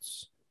prevent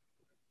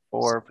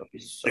 4.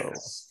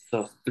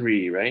 So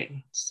 3, right?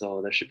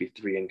 So there should be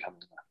 3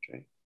 incoming left,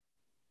 right?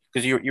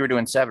 Because you were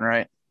doing 7,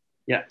 right?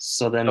 Yeah.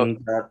 So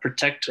then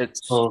protect.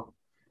 It's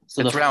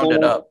rounded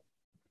rounded up.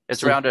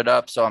 It's rounded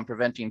up, so I'm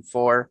preventing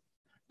 4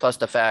 plus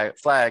the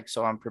flag,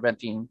 so I'm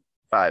preventing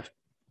 5.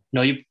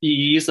 No, you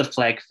use the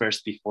flag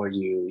first before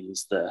you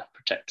use the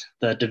protect.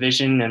 The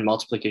division and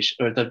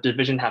multiplication, or the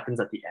division happens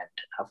at the end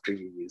after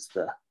you use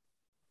the.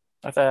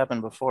 If that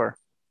happened before.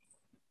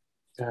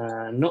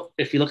 No,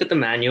 if you look at the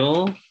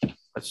manual.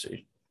 Let's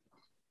see.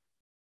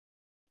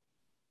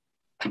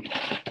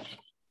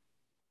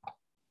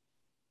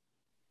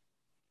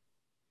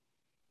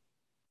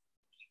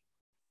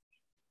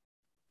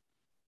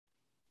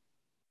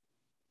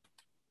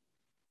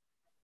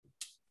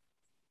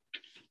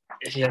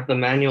 If you have the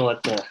manual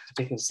at the, I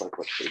think it's like,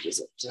 what page is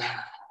it?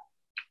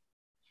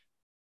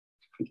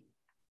 If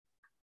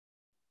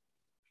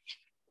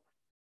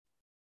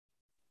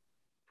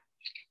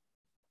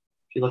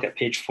you look at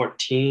page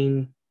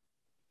 14,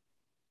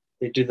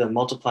 they do the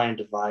multiply and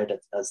divide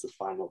as the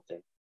final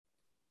thing.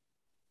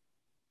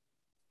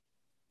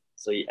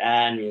 So you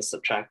add and you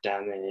subtract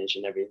damage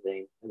and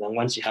everything. And then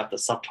once you have the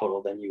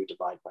subtotal, then you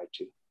divide by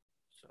 2.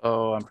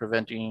 So I'm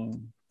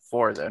preventing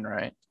 4 then,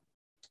 right?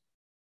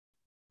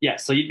 Yeah,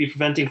 so you'd be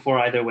preventing 4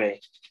 either way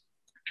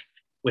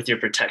with your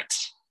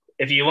protect.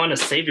 If you want to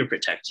save your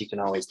protect, you can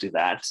always do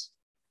that.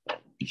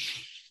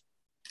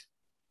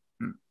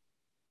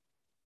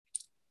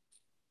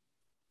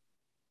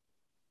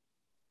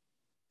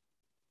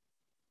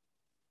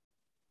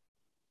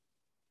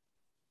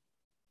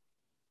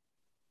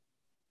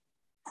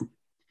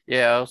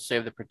 Yeah, I'll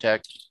save the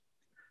protect.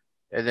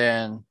 And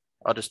then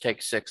I'll just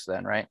take 6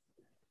 then, right?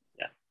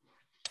 Yeah.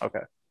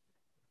 Okay.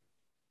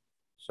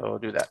 So I'll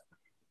do that.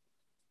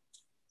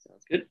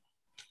 Sounds good.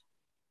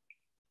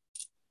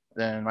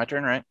 Then my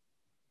turn, right?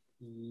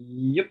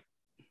 Yep.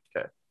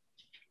 Okay.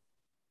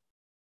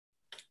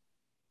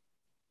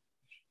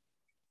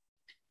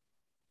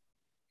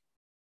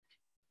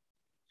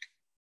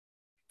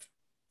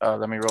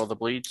 Let me roll the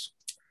bleeds.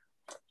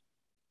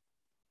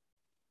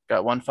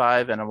 Got 1,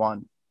 5, and a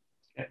 1.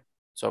 Okay.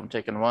 So I'm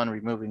taking 1,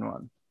 removing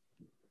 1.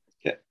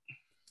 Okay.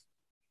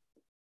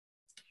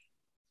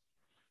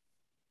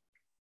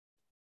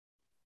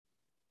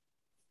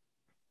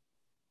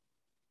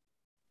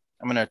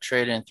 I'm going to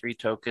trade in 3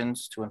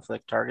 tokens to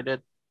inflict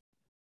targeted.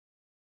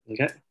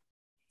 Okay.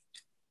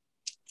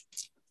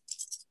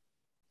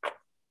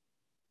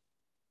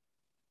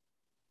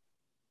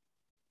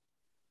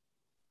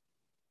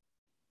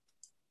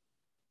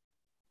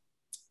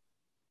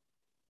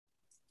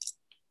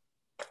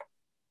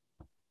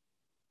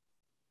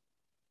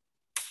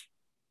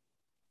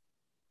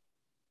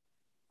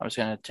 I'm just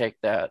going to take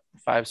that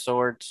 5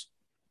 swords.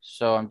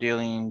 So I'm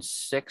dealing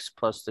 6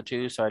 plus the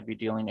 2, so I'd be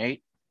dealing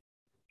 8.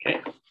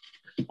 Okay.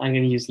 I'm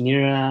going to use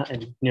Nira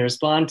and Nira's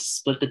bond to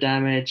split the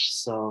damage.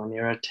 So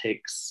Nira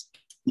takes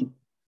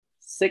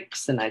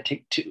 6 and I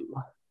take 2.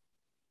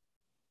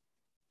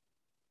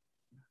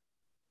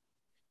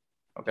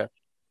 Okay.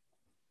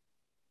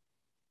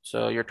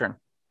 So your turn.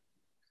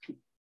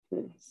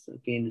 Okay, so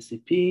gain the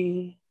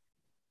CP.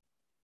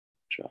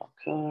 Draw a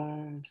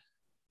card.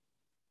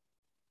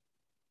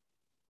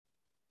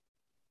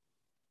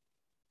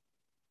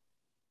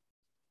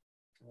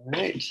 All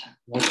right,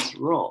 let's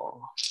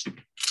roll.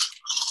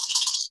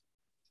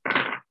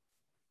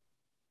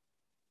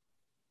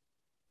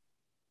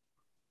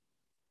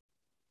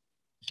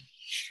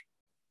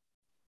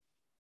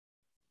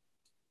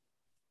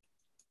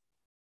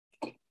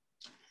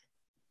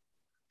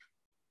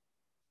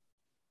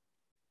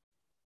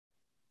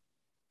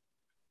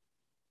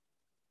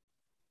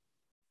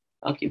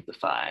 I'll keep the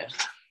 5.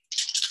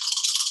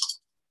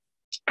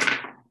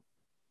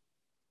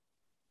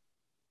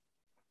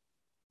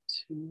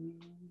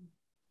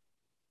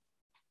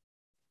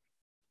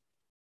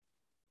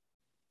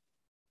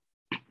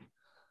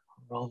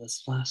 Roll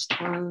this last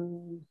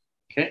one.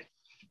 Okay,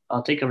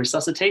 I'll take a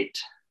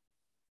resuscitate.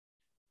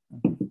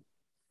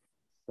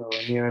 So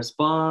nearest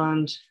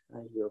bond, I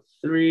heal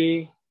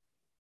 3.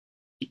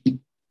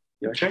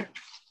 Your turn.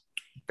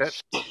 Okay.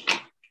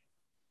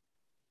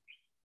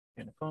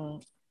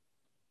 Beautiful.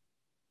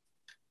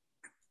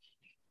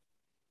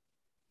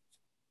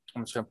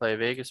 I'm just gonna play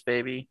Vegas,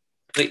 baby.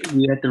 Wait,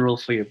 you have to roll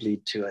for your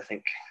bleed too, I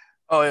think.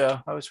 Oh yeah,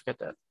 I always forget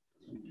that.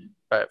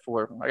 All right,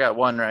 4. I got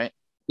 1, right?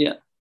 Yeah.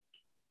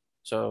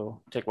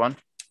 So take 1.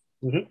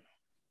 Mm-hmm.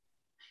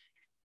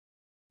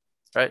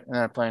 Right, and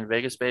then I'm playing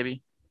Vegas,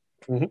 baby.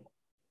 Mm-hmm.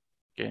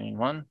 Gaining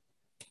 1.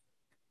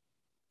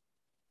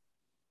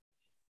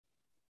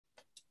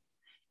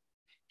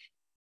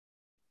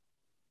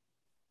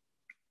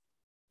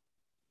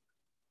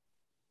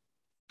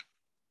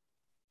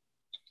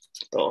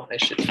 Oh, I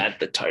should add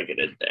the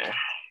targeted there.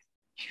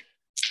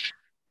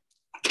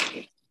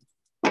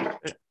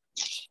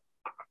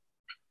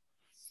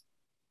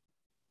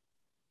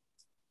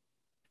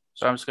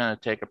 So I'm just gonna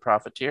take a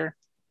Profiteer.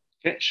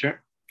 Okay,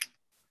 sure.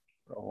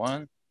 Roll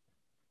 1.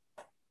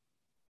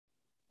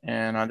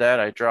 And on that,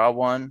 I draw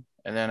 1,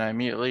 and then I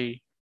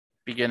immediately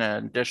begin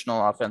an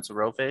additional offensive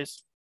row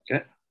phase.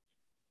 Okay.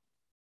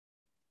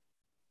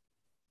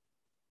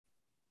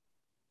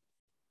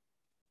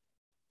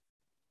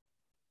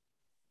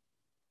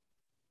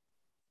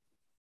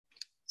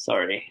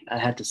 Sorry, I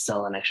had to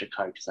sell an extra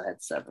card because I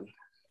had 7.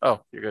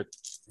 Oh, you're good.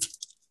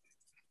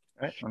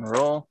 All right, I'm gonna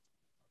roll.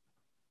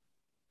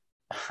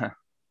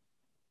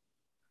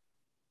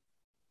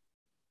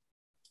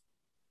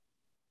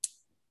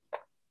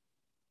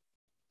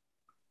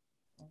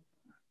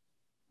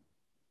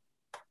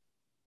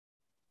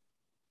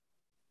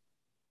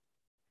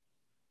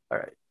 All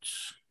right.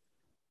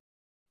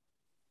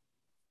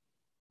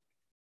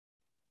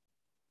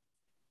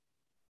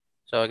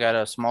 So I got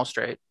a small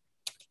straight.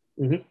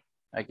 Mm-hmm.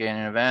 I gain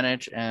an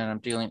advantage, and I'm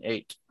dealing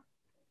 8.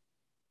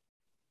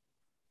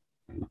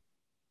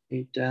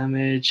 8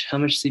 damage. How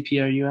much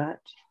CP are you at?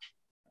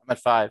 I'm at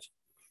 5.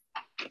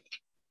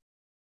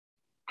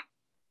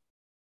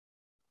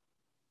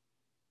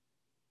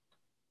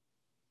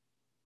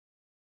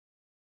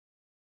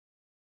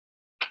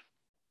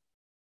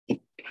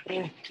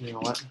 You know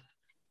what?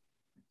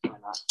 Why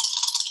not?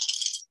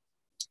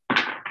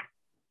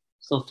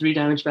 So 3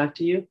 damage back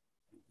to you.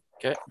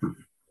 Okay.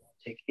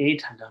 Take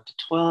 8. I'm down to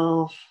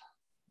 12.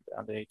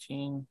 Down to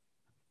 18.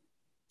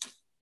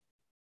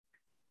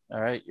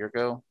 All right, your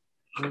go.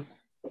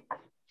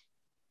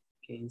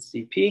 Gain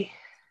CP.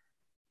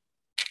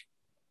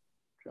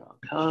 Draw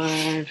a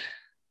card.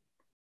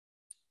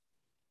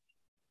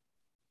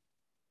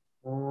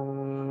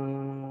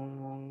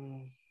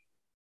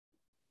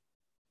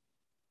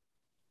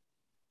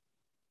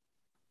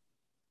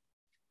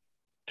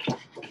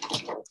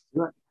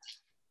 What?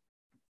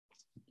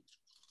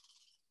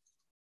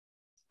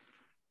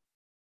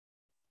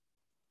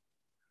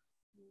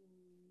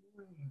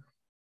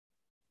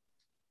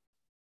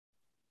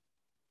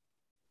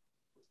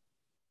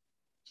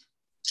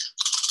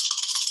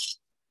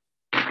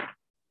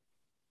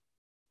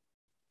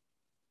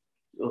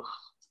 Ugh.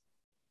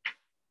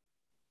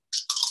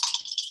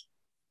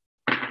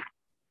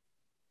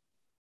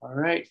 All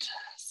right,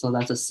 so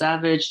that's a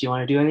savage. Do you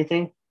want to do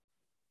anything?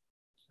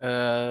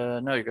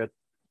 No, you're good.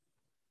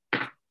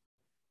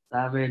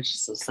 Savage,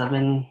 so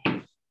 7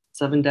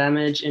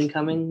 damage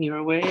incoming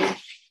your way.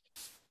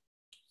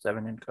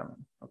 7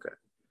 incoming. Okay.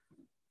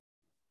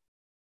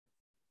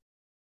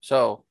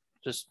 So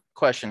just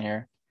question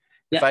here.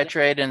 If I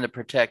trade in the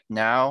protect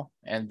now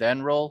and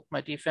then roll my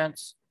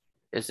defense,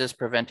 is this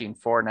preventing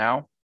 4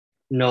 now?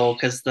 No,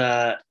 because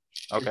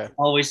Okay.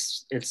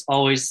 it's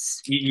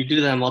always you do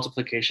the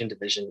multiplication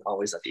division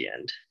always at the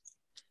end.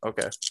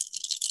 Okay.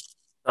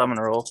 I'm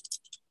gonna roll.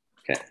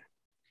 Okay.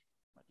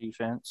 My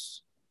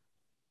defense.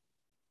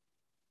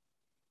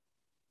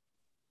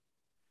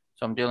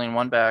 So I'm dealing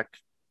 1 back.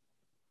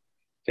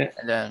 Okay.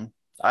 And then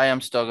I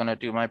am still gonna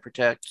do my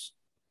protect.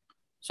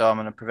 So I'm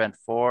gonna prevent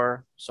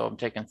 4. So I'm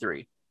taking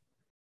 3.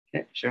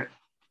 Okay, sure.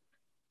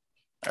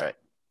 All right.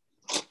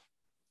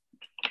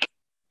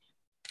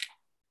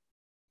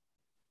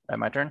 All right,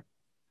 my turn?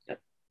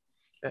 Yep.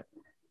 Okay.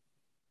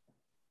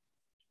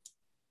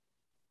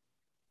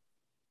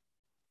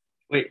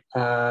 Wait,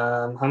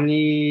 how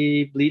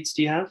many bleeds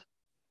do you have?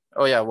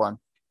 Oh yeah, 1.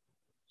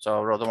 So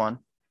I'll roll the 1.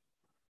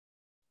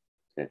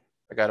 Okay.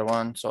 I got a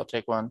 1, so I'll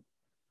take 1.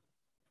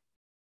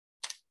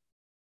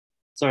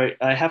 Sorry,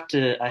 I have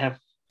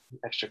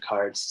extra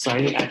cards, so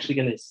I'm actually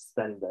gonna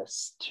spend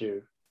this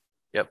too.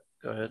 Yep,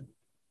 go ahead.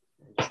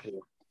 I'm just gonna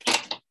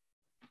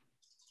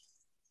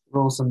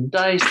roll some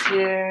dice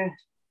here.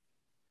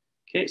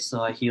 Okay,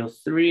 so I heal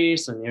 3,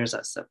 so Nier's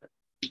at 7.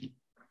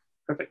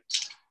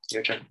 Perfect.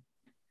 Your turn.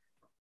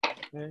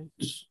 Okay.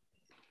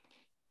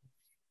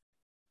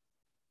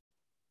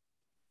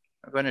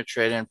 I'm going to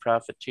trade in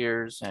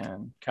Profiteers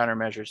and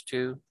Countermeasures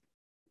 2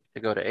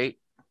 to go to 8.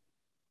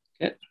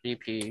 Okay.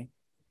 DP.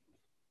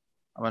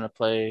 I'm going to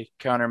play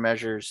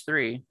countermeasures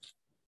 3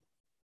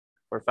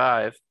 for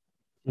 5.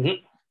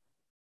 Mm-hmm.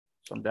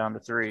 So I'm down to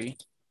 3.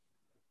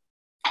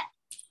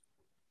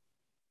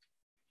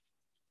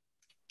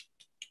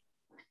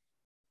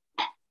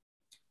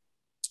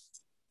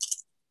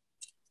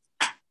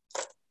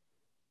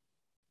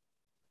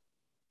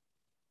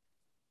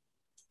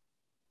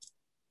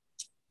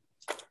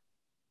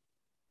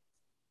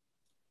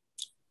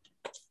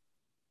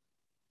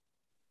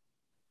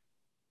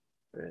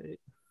 Right.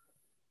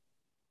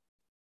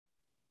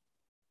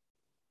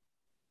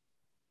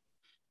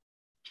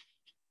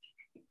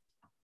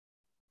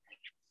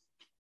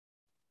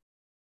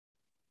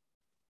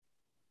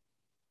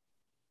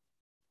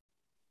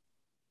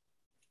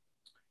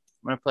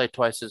 I'm going to play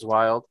twice as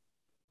wild.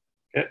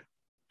 Okay.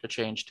 To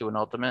change to an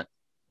ultimate.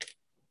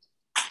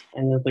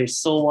 And then play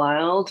Soul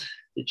Wild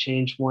to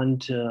change 1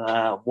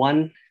 to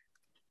 1.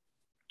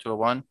 To a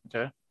 1.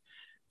 Okay.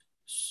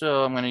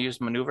 So I'm going to use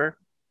maneuver.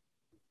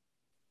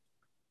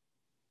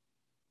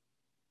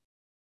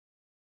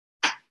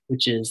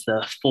 Which is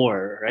the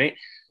 4, right?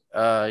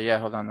 Yeah,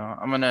 hold on. No.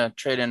 I'm going to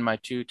trade in my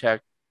 2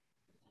 tech.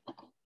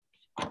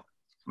 I'm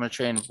going to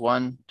trade in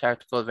 1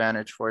 tactical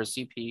advantage for a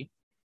CP.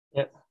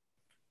 Yep.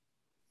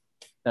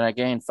 Then I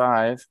gain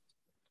 5.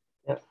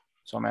 Yep.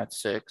 So I'm at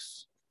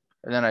 6.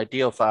 And then I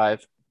deal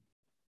 5.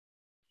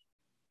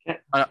 Okay.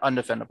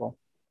 Undefendable.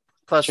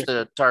 Plus Sure.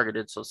 the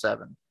targeted, so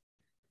 7.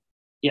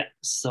 Yeah,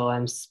 so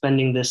I'm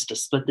spending this to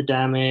split the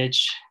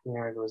damage.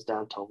 There it goes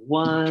down to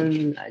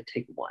 1. I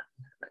take 1.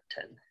 I'm at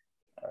 10.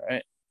 All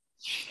right.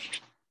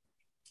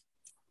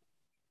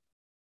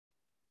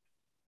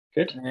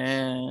 Good.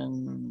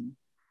 And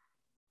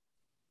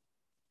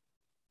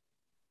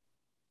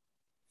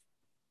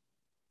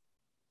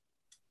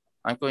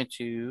I'm going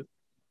to,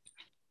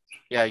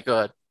 yeah, go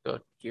ahead. Go.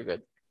 You're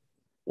good.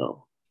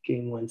 So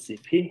gain 1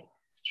 CP.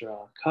 Draw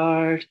a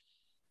card.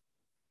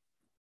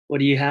 What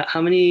do you have?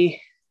 How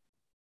many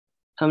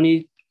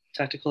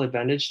tactical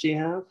advantage do you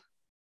have?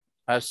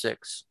 I have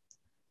 6.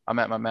 I'm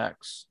at my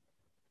max.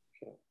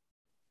 Okay.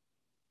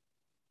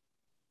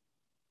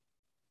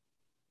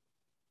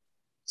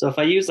 So if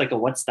I use like a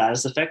what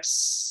status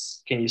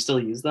effects, can you still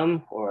use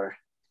them or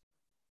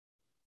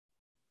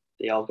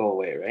they all go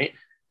away, right?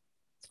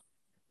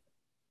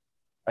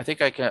 I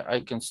think I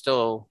can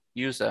still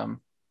use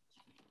them.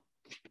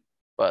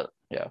 But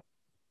yeah.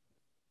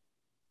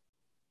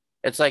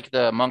 It's like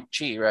the monk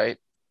chi, right?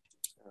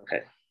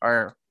 Okay.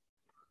 Or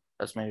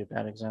that's maybe a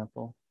bad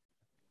example.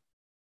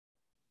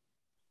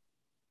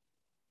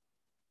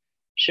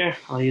 Sure,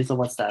 I'll use the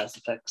what status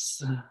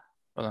effects.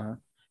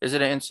 Is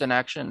it an instant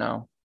action?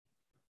 No.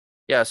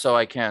 Yeah, so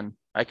I can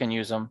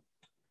use them.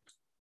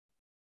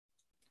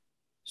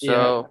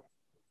 So, Yeah.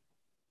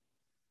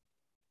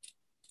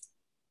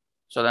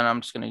 so then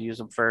I'm just going to use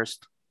them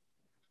first.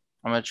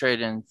 I'm going to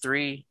trade in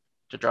 3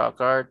 to draw a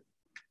card.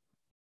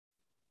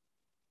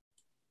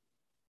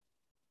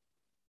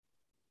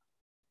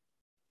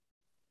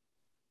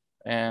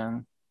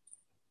 And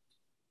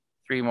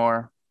 3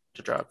 more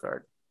to draw a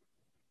card.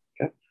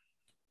 Okay.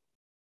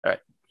 All right.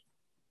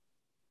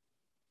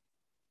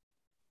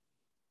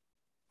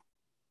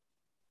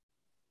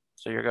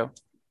 So here you go.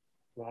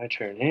 My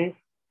turn, eh?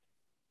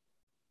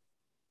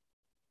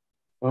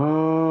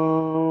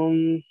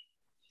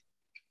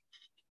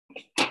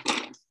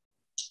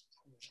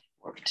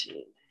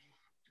 14.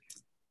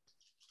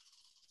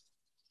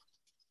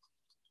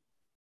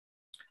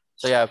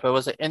 So yeah, if it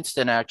was an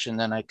instant action,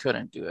 then I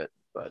couldn't do it.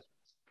 But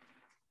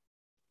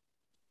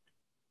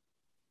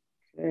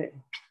Okay.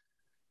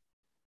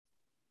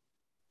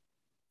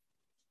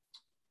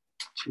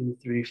 2,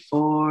 3,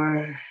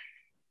 4.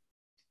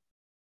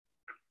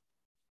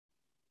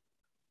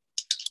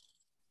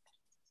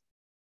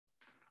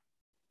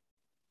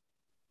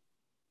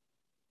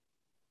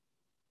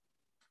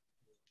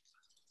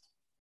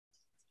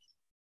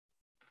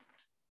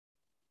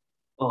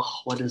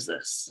 Oh, what is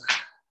this?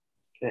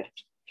 Okay.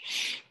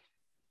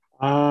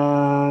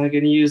 I'm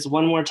gonna use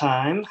 1 more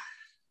time.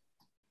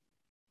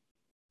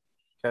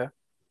 okay.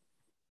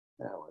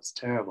 That was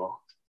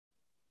terrible.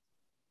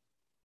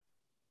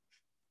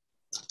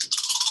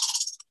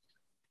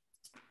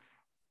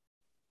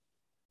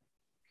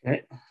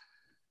 Okay.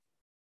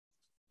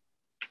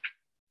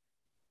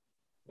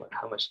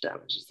 How much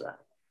damage is that?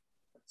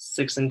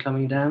 6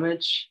 incoming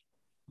damage.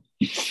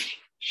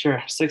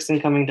 Sure, 6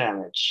 incoming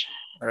damage.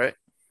 All right.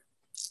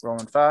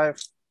 Rolling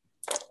 5.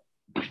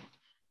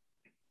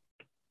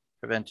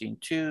 Preventing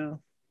 2.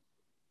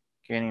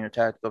 Gaining a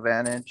tactical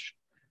advantage.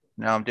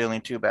 Now I'm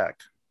dealing 2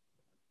 back.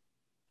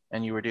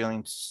 And you were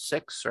dealing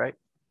 6, right?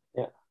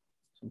 Yeah.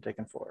 So I'm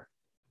taking 4.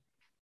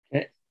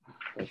 Okay.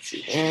 Let's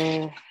see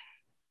here.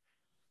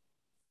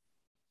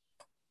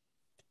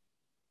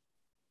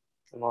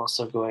 I'm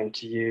also going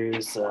to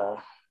use.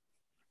 How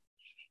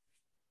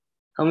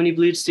many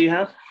bleeds do you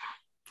have?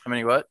 How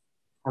many what?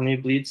 How many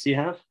bleeds do you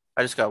have?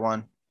 I just got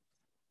 1.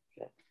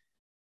 Okay.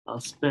 I'll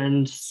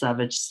spend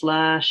Savage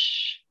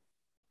Slash.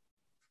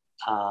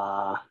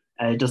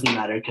 It doesn't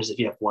matter because if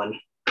you have 1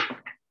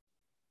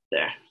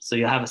 there, so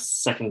you'll have a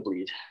second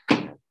bleed.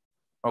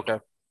 Okay.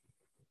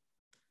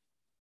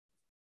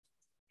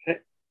 Okay,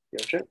 your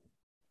turn.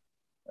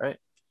 All right.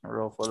 I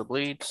roll for the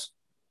bleeds.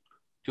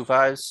 2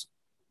 5s.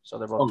 So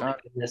they're both Oh my gone.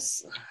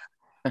 goodness.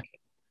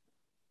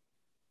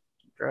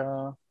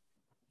 Draw.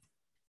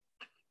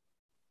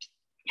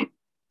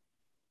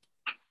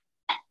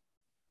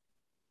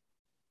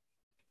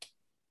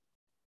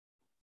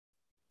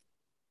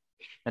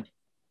 And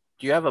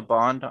do you have a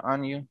bond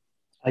on you?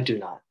 I do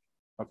not.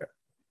 Okay.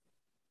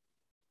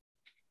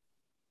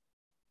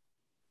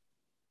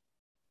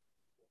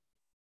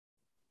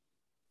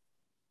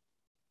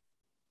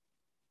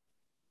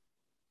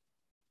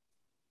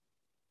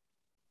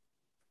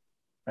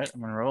 All right,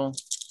 I'm gonna roll.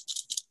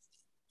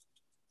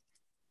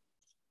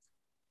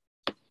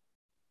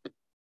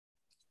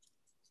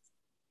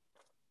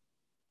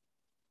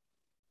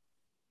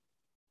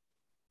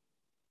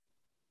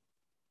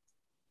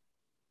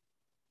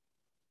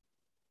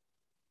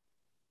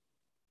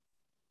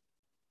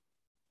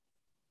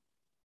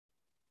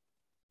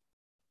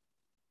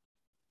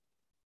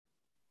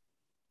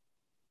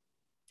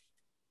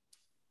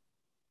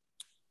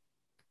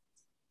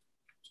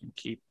 And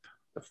keep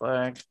the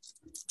flag.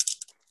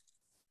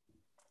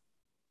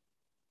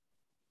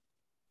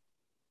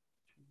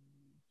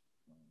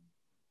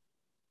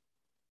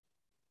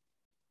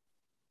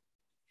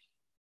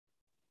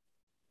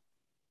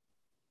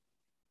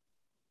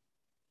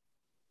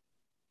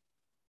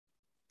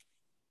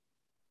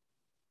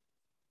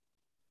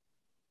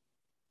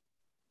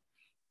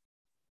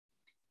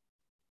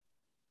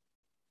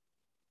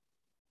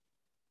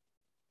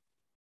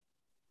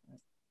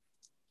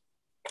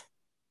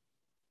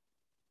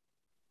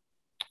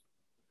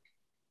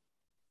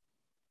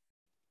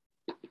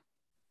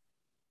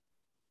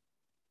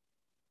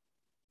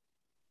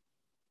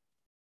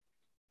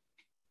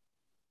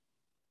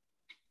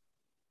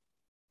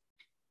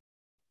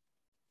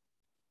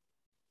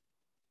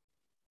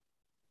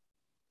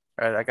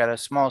 All right, I got a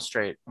small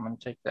straight. I'm gonna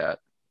take that.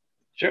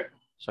 Sure.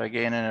 So I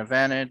gain an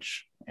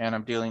advantage, and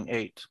I'm dealing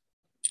 8.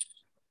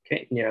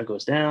 Okay, Nira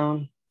goes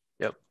down.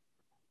 Yep.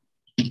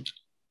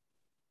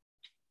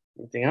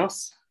 Anything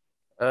else?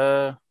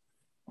 I'm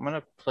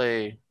gonna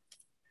play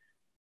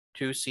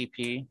 2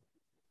 CP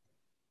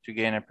to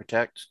gain a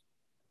protect.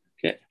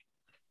 Okay.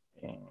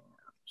 And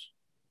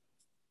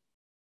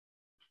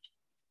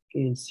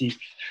You can see.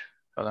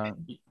 hold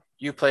on.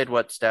 You played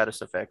what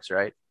status effects,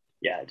 right?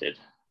 Yeah, I did.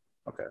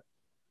 Okay.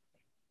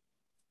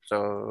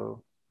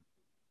 So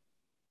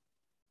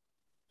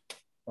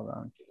hold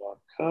on. Draw a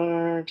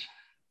card.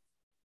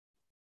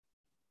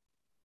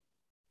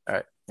 All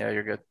right. Yeah,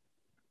 you're good.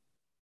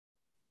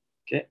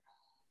 Okay.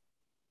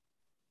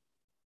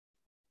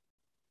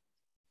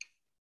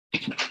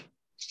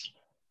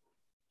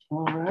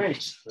 All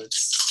right. Let's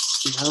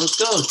see how it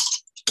goes.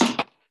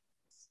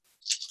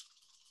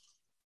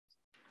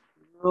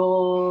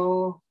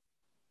 Roll.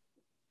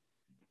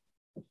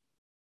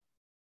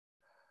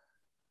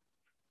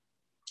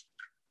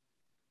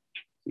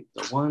 Keep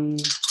the 1.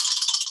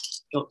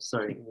 Oh,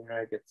 sorry.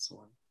 Nira gets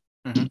 1.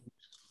 Mm-hmm.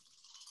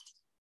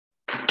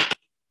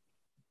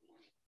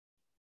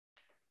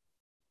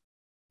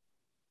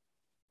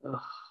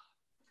 Ugh.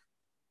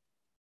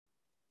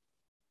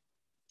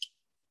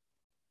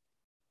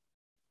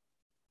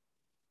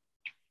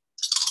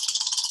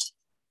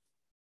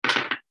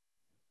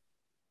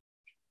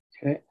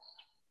 Okay.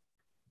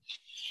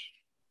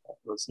 That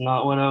was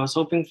not what I was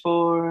hoping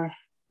for.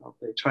 I'll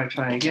play try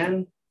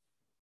again.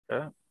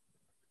 Okay.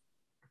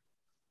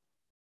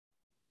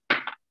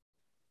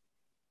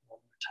 One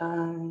more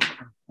time.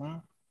 Mm-hmm.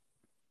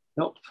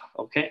 Nope.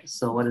 Okay,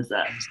 so what is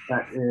that?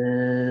 That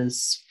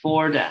is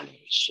 4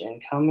 damage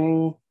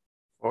incoming.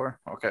 4.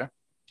 Okay.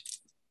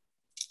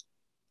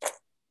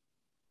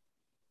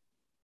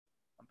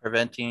 I'm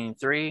preventing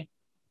 3.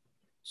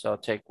 So I'll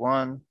take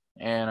 1,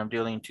 and I'm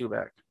dealing 2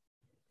 back.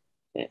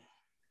 Okay.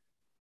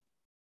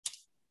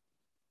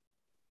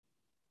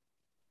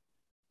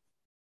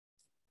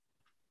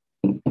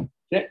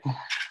 Okay.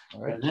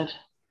 All right. That's it.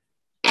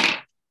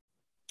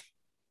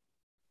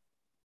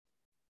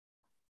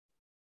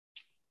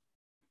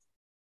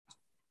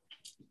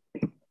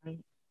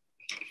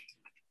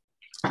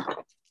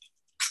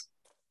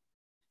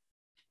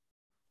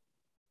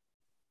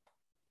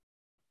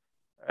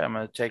 I'm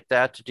going to take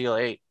that to deal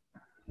 8.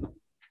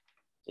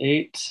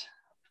 8.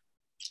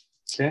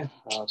 Okay,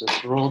 I'll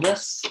just roll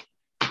this.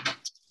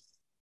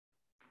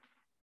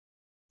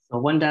 So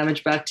 1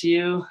 damage back to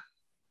you.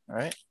 All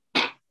right.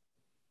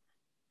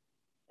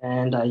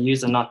 And I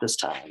use a not this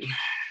time.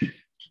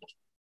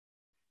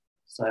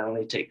 So I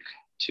only take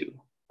 2.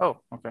 Oh,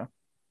 okay.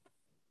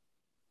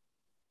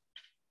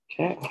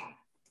 Okay.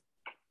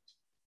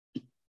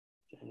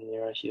 And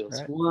Nira heals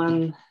Right.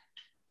 1.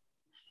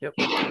 Yep.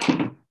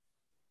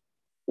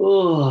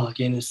 Oh,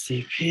 gain a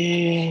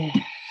CP.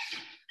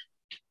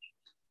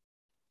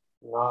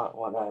 Not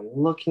what I'm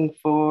looking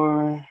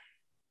for.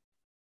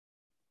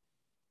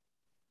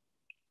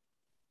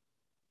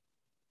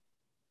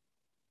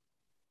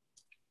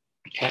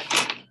 Okay.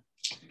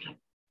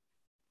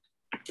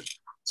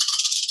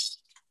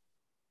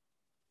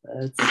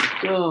 Let's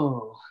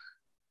go.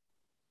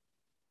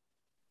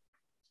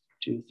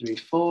 2, 3,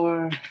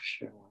 4.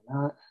 Sure, why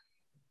not?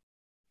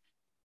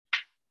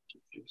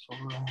 2, 3,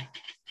 4.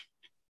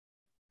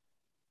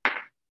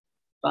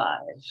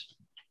 5.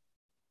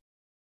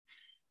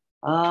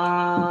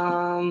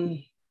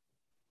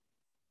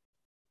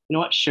 You know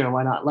what? Sure,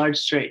 why not? Large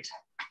straight.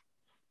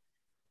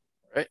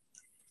 Right.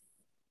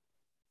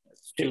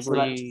 That's two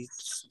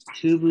bleeds.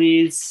 2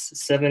 bleeds,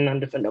 7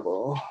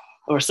 undefendable.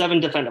 Or 7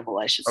 defendable,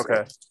 I should say.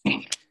 Okay.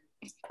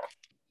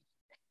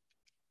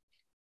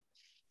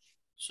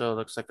 So it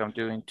looks like I'm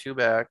doing 2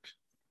 back.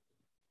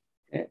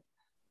 Okay.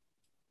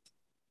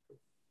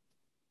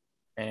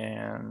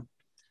 And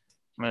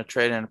I'm going to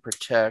trade in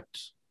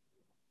protect.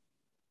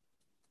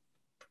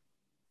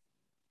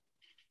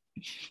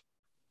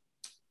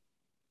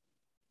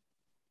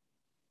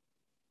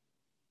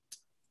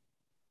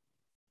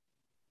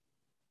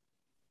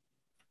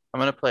 I'm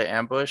going to play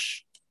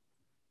ambush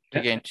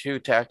to gain 2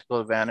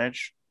 tactical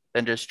advantage,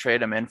 then just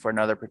trade them in for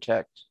another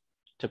protect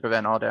to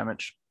prevent all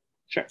damage.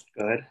 Sure,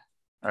 go ahead.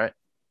 All right.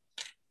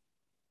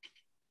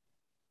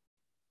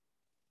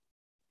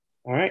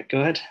 All right, go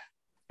ahead.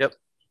 Yep.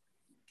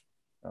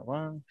 Got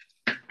 1.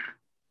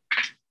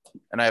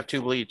 And I have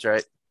 2 bleeds,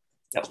 right?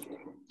 Yep.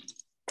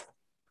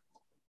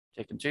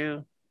 Taking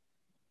 2.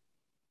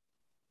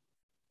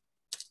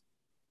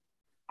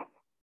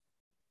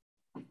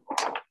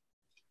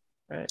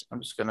 All right,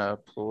 I'm just gonna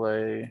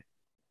play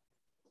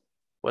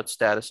what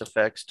status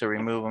effects to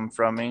remove them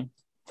from me,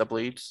 the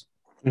bleeds.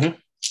 Mm-hmm.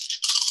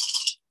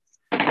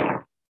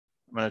 I'm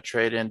gonna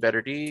trade in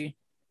better D,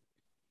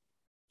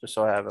 just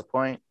so I have a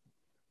point.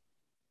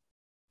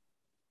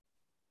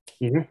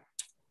 Mm-hmm.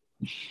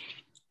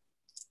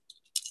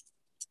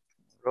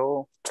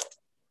 Roll.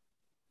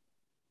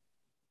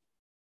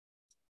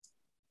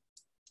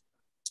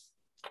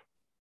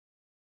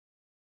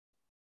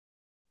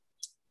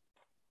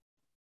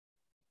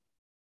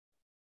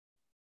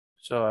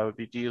 So I would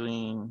be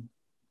dealing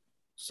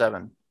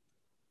 7.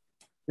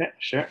 Yeah,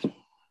 sure.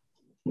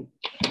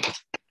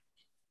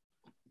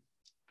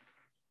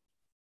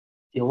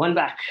 Deal 1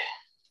 back.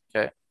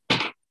 Okay.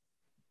 And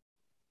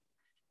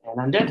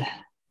I'm dead.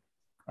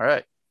 All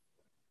right.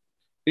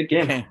 Good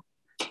game.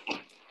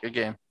 Good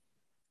game.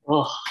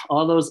 Oh,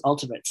 all those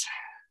ultimates.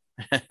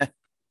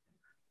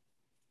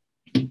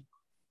 Did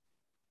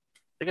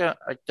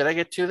I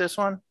get 2 this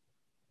one?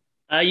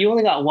 You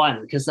only got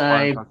 1 because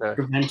I Okay.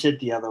 prevented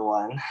the other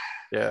one.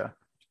 Yeah.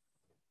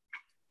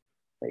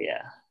 But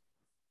yeah.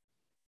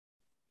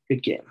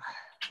 Good game.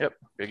 Yep.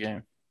 Good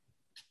game.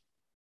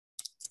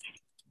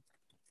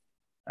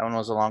 That one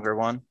was a longer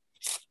one.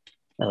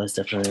 That was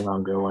definitely a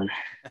longer one.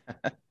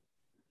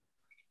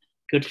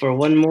 Good for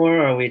 1 more,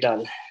 or are we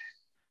done?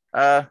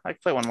 I can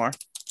play 1 more.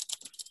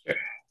 Sure.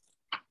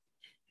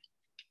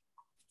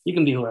 You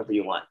can be whoever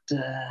you want.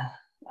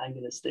 I'm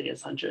going to stay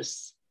as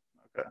Huntress.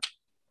 Okay.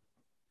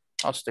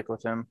 I'll stick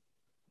with him.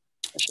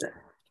 Sure.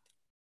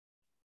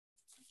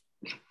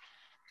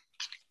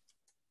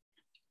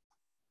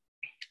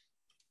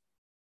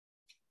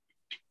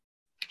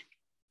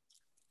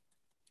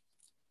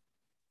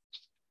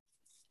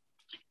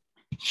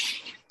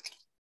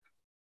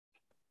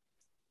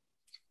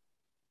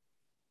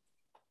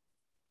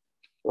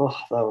 Oh,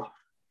 though.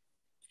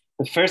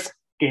 The first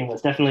game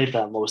was definitely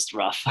the most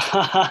rough.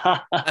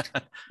 I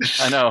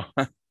know.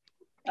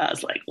 I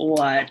was like,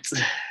 what?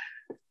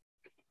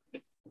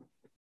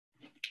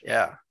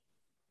 Yeah.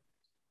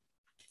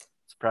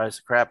 Surprised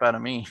the crap out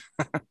of me.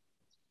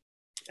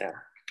 Yeah.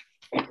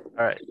 All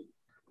right.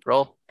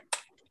 Roll.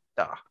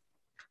 Ah.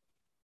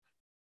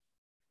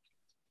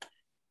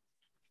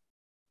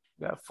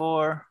 Got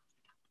 4.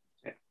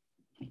 Okay.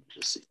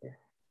 Just see here.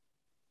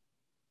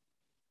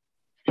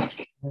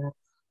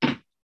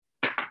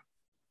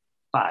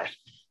 5.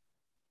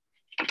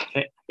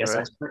 Okay, I guess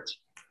I start.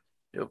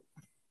 Yep.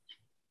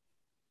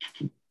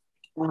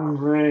 All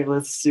right,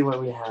 let's see what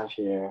we have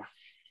here.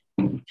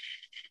 All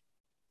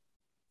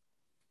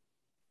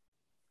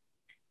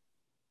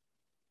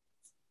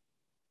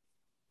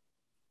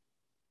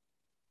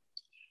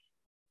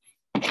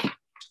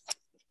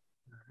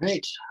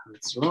right,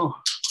 let's roll.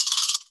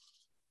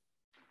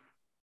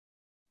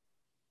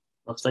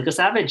 Looks like a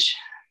savage.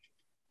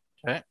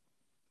 Okay.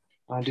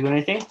 Want to do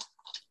anything?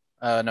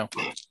 No.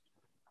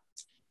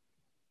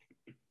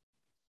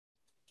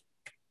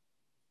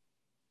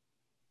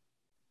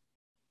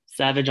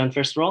 Savage on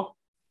first roll.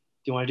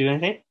 Do you want to do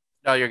anything?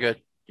 No, you're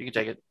good. You can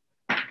take it.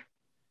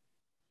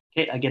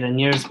 Okay, I get a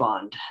Near's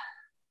Bond.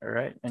 All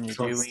right. And you're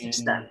So doing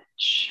 6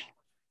 damage.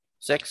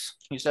 6,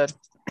 you said?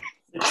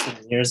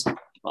 6 Near's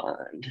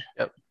Bond.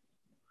 Yep.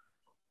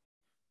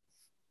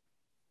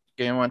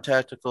 Gain 1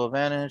 tactical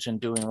advantage and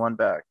doing 1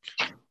 back.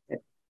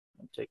 Okay.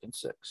 I'm taking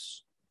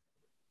 6.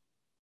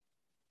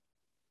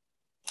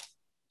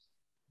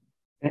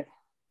 Okay.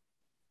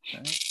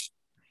 Okay.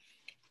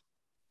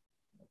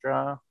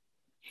 Draw.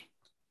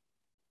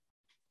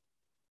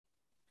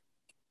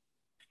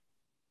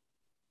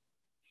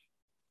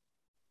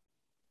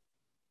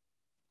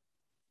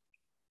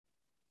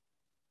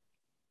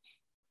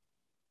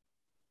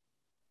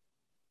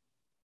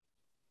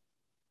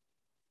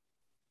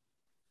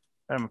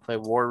 I'm gonna play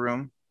War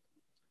Room.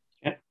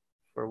 Okay.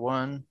 For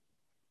 1.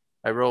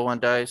 I roll 1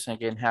 dice and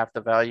gain half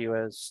the value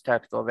as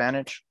tactical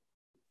advantage.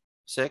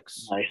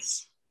 6.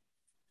 Nice.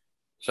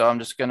 So I'm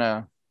just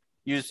gonna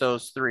use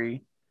those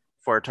 3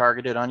 for a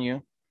targeted on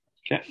you.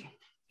 Okay.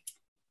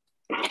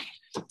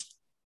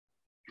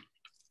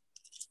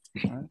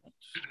 All right.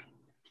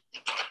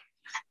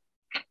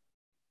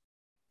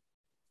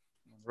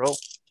 Roll.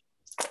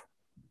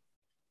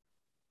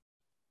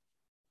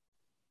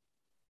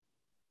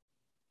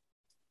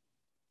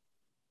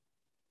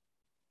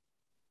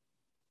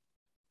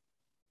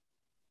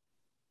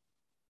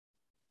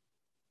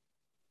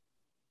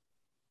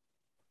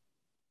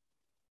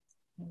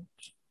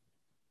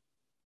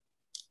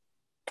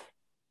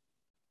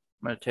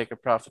 I'm going to take a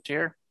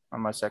Profiteer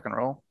on my second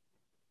roll.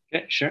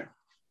 Okay, sure.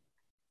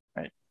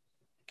 Right.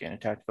 Gain a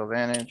tactical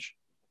advantage.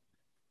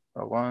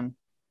 Roll 1.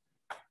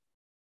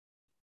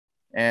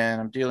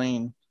 And I'm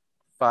dealing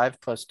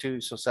 5 plus 2,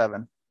 so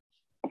 7.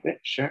 Okay,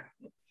 sure.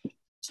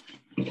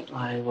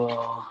 I will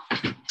roll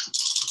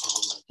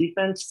my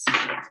defense.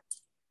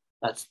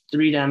 That's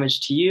 3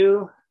 damage to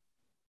you.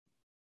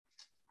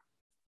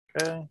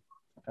 Okay.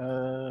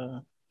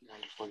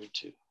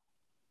 42.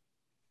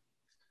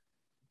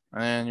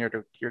 And your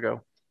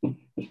go.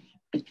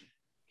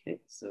 Okay,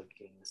 so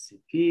gain the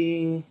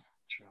CP,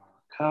 draw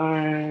a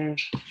card.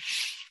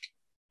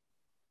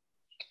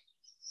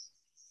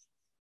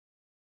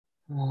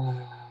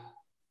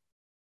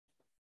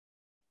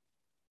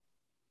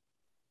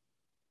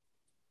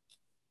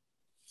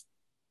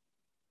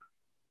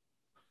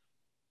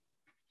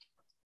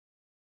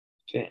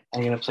 Okay,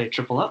 I'm gonna play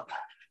triple up.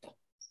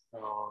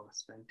 So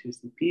spend 2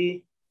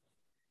 CP,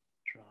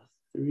 draw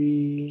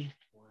 3,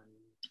 1,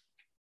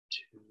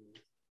 2,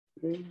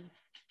 3.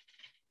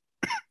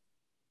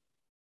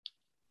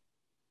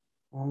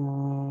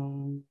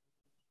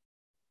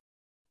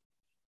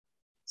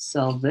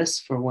 Sell this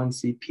for 1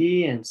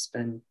 CP and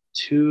spend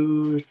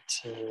 2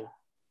 to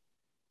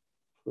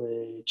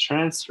play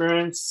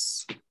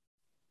transference.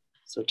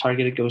 So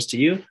targeted goes to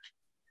you.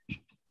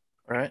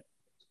 All right.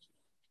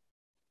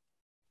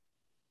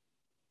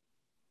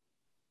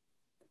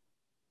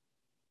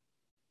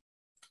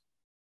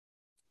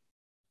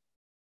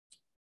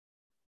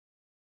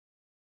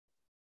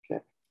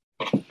 Okay.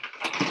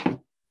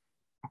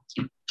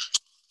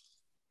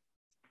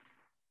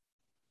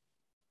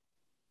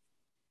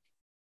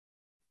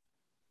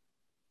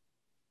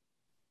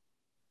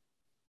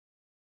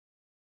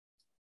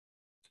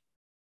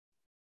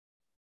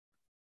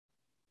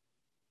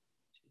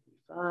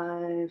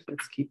 Five.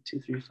 Let's keep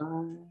 2, 3, 5.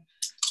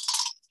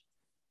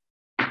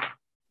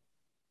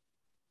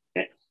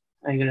 Okay.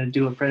 I'm gonna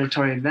do a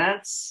predatory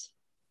advance.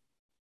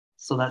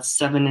 So that's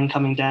 7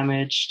 incoming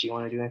damage. Do you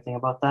want to do anything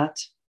about that?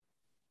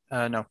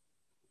 No.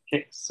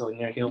 Okay, so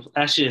yeah,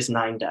 actually it's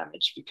 9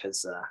 damage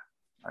because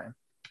Fine.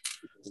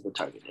 the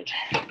targeted.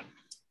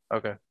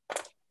 Okay.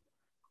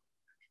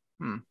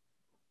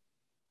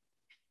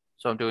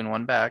 So I'm doing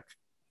 1 back.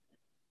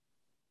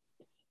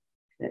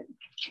 Okay.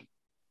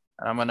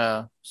 And I'm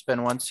gonna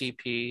spend 1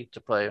 CP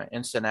to play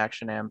instant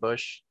action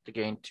ambush to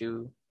gain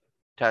 2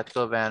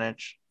 tactical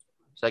advantage.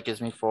 So that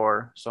gives me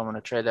 4. So I'm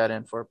gonna trade that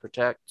in for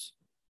protect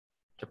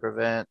to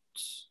prevent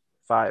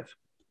 5.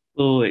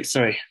 Oh wait,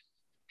 sorry.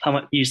 How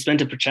much you spent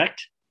to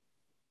protect?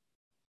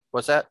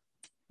 What's that?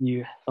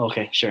 You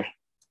okay? Sure.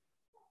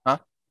 Huh?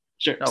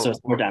 Sure. No, So it's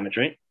more damage,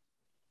 right?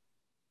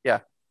 Yeah.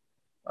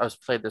 I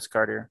just played this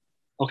card here.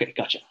 Okay,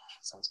 gotcha.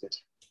 Sounds good.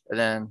 And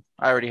then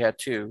I already had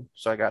 2,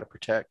 so I got to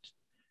protect.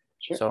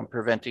 Sure. So I'm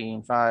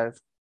preventing 5.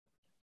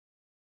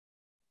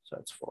 So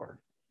that's 4.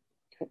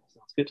 Okay,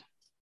 sounds good.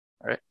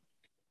 All right.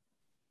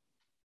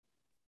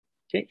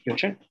 Okay, your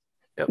turn.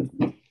 Yep.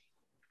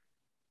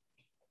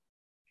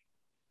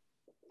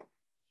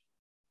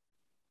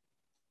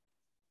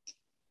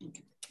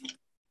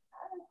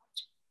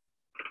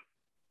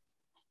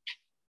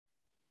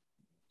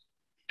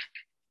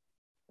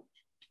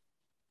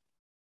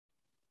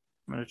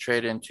 I'm going to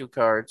trade in 2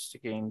 cards to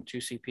gain 2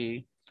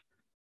 CP.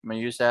 I'm going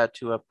to use that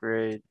to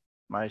upgrade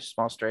my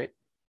small straight.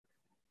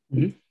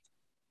 Mm-hmm.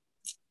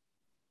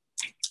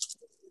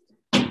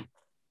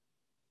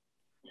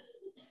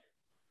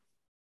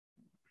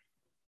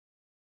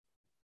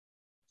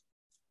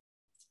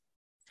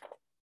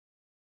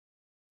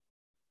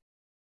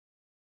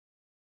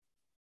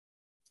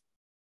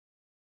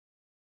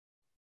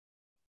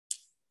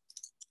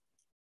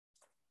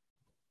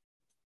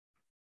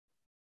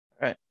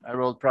 All right. I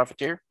rolled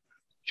Profiteer.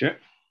 Sure.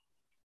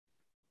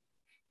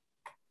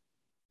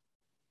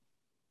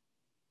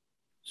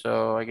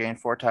 So I gain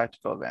 4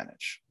 tactical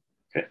advantage.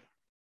 Okay.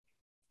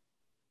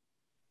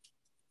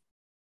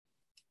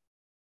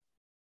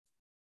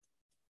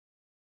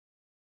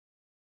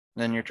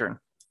 Then your turn.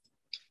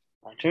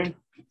 My turn.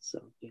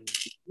 So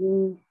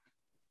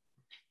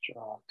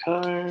draw a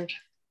card.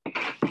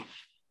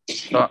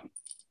 So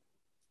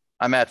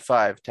I'm at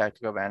 5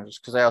 tactical advantages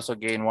because I also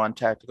gain 1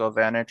 tactical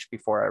advantage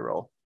before I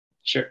roll.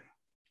 Sure.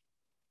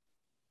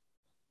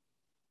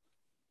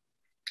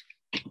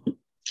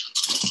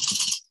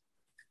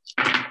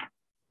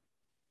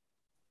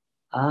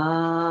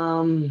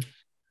 Don't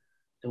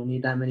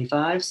need that many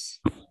fives.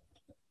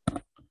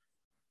 The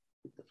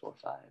 4,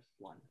 5,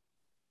 1.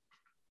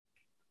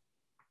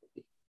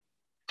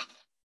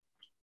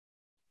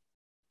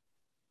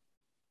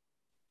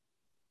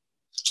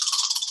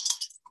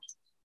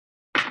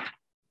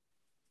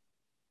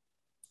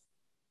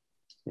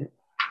 Okay.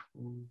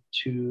 1,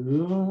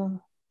 2.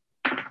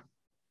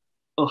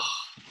 Oh.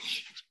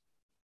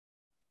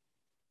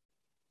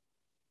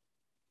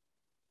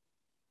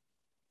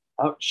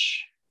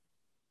 Ouch.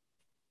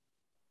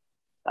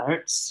 That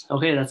hurts.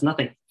 Okay, that's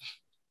nothing.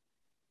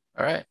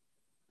 All right.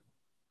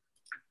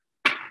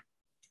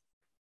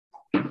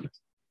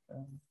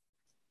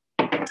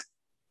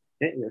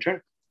 Okay, your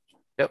turn.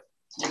 Yep.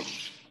 I'm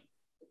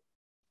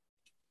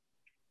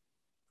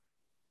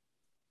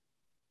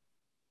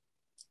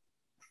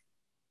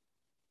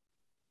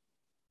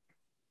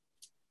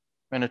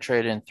going to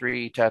trade in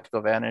 3 tactical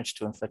advantage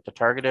to inflict a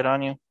targeted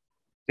on you.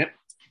 Yep.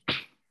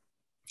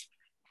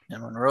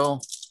 And 1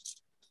 roll.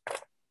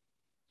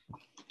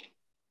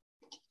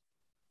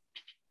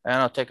 And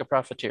I'll take a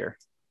profiteer.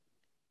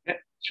 Okay,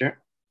 sure.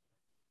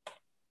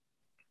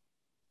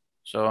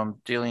 So I'm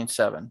dealing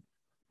 7.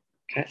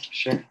 Okay,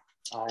 sure.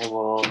 I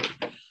will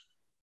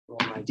roll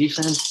my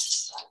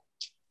defense.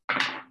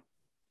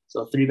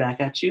 So 3 back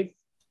at you.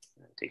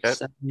 Take Okay.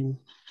 7.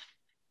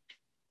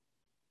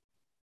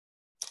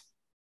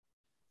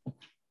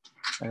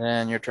 And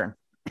then your turn.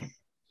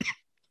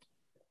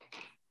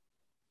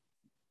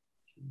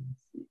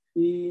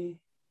 CP.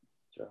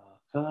 Draw a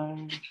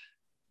card.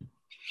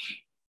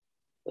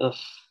 Ugh.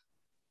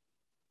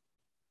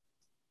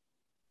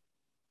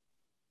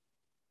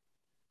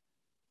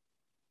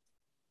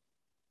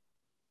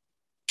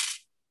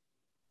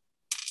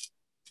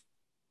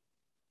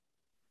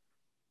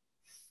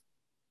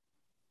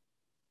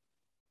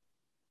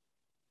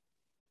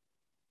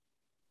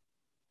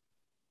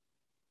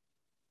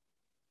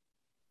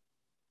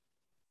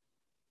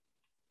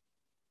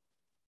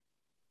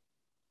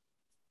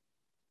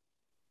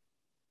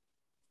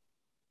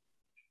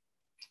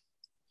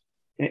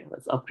 Okay,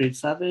 let's upgrade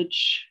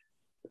Savage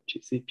for 2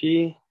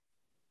 CP.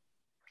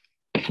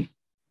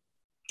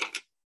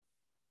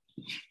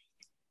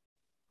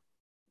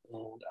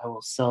 And I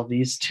will sell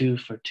these 2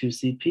 for 2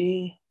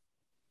 CP.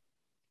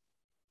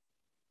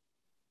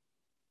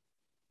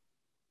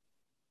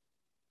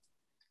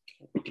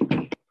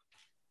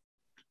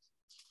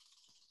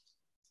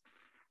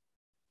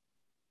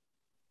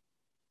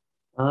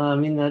 I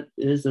mean, that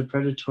is a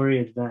predatory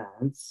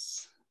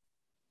advance.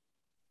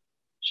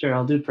 Sure,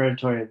 I'll do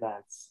predatory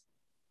advance.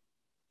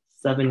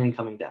 7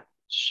 incoming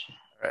damage.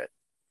 All right.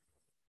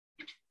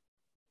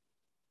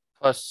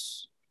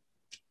 Plus,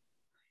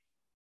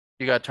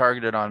 you got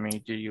targeted on me.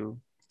 Did you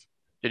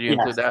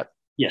include that?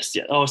 Yes,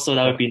 yeah. Oh, so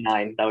that would be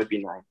 9. That would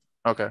be 9.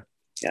 Okay.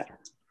 Yeah.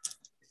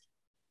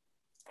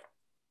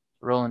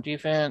 Rolling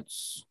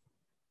defense.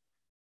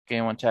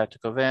 Gain 1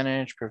 tactical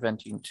advantage,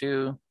 preventing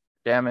 2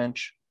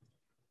 damage.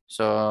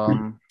 So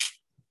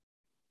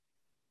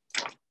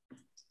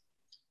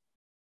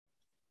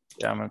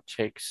yeah, I'm gonna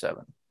take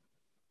 7.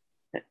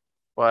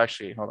 Well,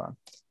 actually, hold on.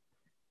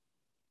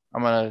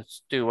 I'm gonna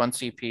do 1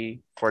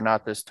 CP for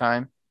not this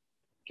time.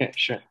 Okay,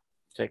 sure.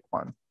 Take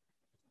 1.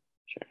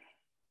 Sure.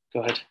 Go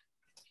ahead.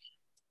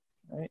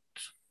 All right.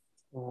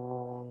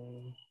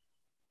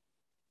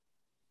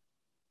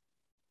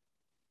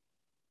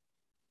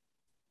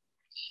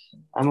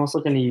 I'm also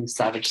going to use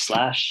Savage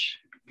Slash.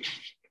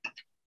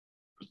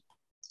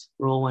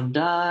 Roll 1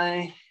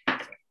 die. All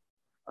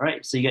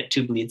right, so you get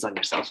 2 bleeds on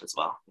yourself as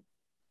well.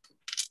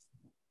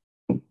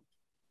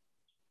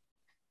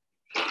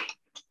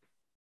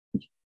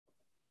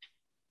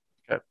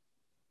 Okay.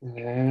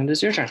 And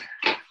it's your turn.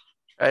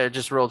 I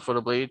just rolled for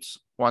the bleeds.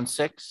 1,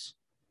 6,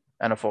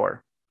 and a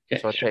 4.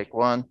 Okay, so I sure. take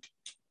 1.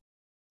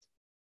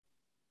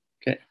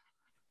 Okay.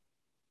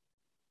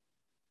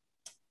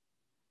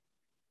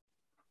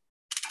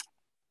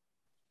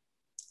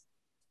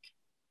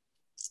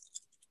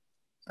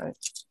 All right.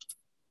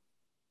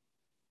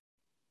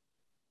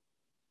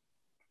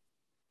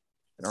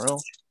 Gonna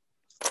roll.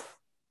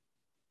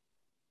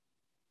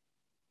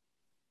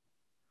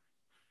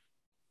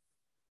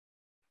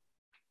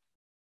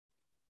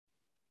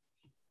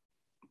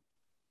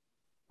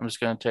 I'm just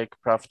gonna take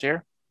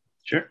Profiteer.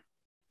 Sure.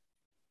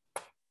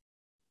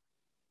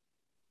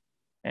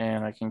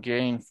 And I can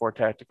gain 4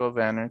 tactical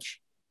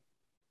advantage.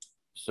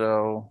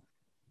 So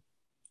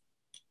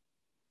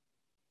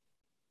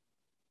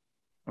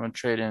I'm gonna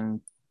trade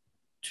in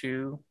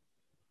 2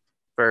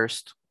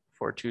 first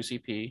for 2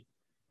 CP.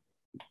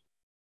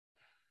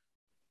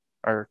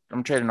 Or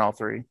I'm trading all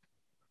 3.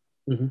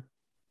 Mm-hmm.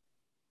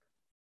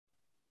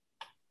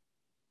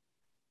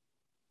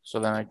 So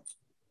then I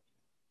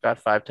got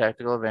 5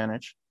 tactical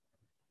advantage.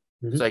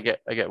 Mm-hmm. So I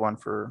get 1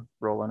 for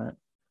rolling it.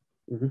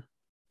 Mm-hmm.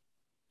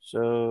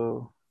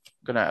 So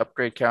I'm gonna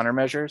upgrade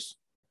countermeasures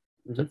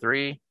to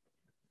 3.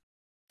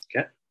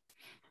 Okay.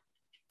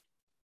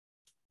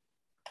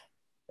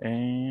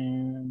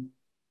 And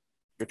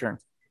your turn.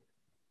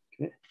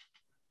 Okay.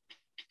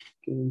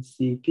 Gain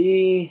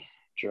CP.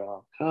 Draw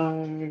a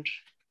card.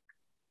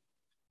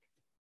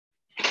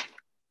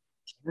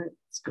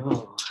 Let's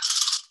go.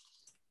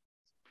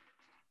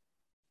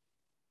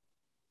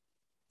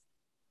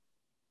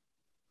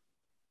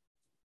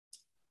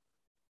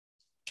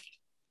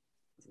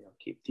 I'll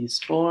keep these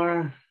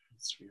 4.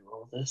 Let's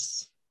reroll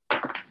this.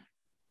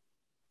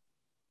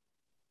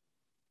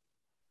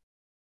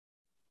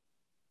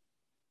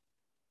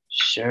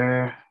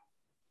 Sure.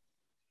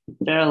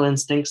 Feral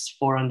Instincts,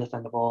 4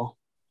 undefendable.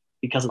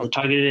 Because of the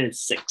targeted,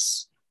 it's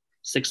 6.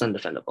 6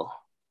 undefendable.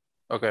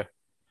 Okay.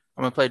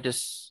 I'm gonna play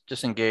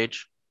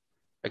disengage.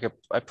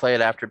 I play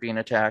it after being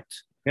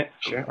attacked. Okay,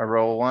 sure. I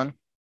roll 1.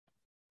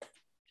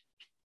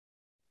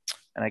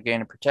 And I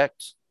gain a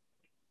protect.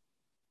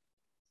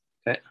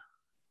 Okay.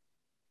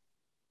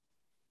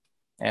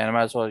 And I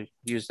might as well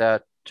use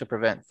that to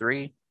prevent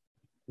 3.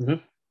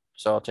 Mm-hmm.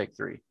 So I'll take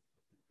 3.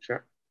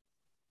 Sure.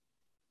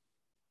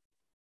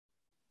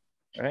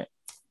 All right.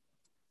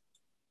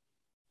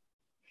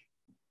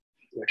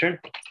 Your turn.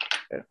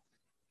 Okay.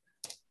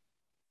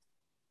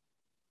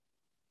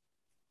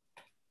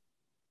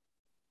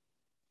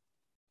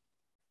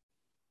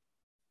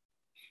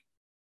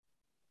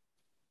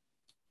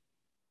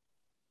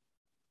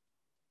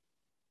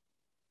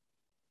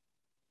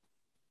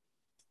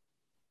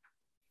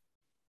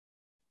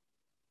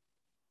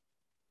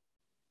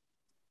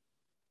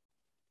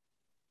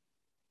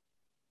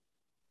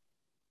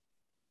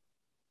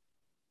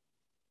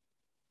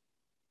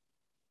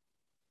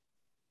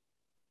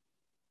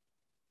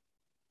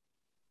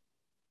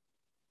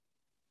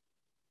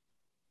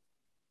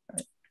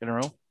 Gonna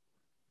roll?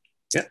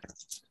 Yep.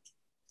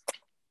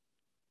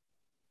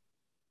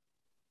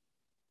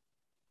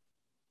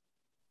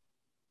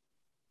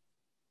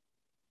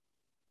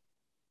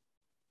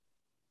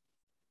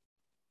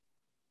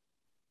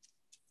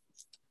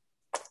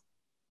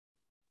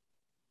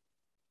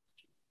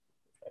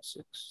 Five,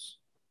 6.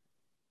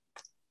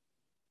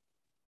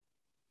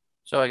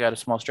 So I got a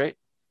small straight.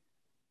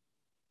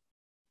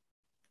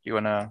 You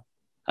wanna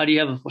How do you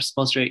have a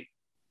small straight?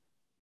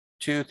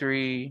 2,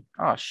 3?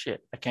 Oh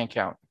shit! I can't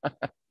count.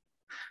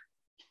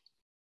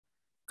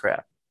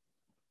 Crap.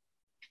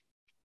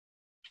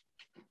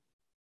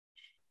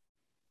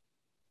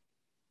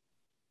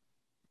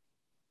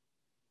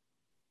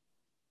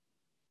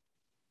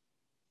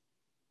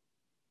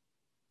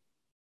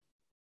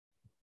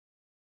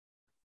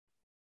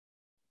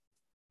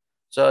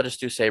 So I'll just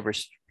do saber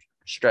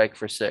strike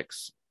for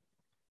 6.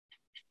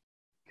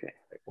 Okay.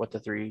 With the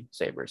 3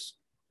 sabers.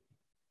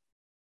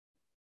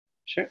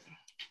 Sure.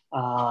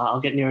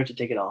 I'll get Nero to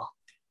take it all.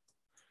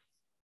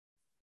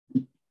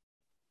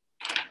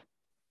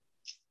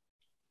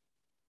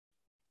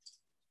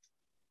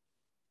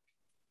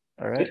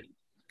 All right.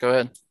 Go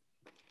ahead.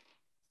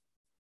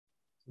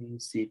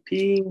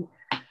 CP.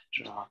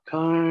 Draw a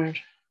card.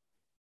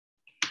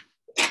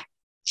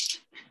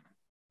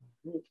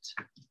 Right.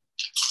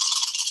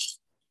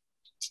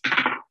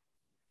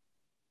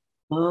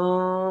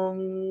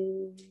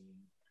 1,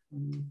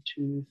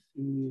 2,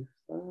 3,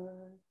 5.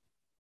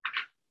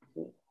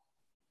 Okay.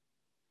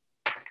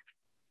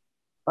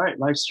 All right,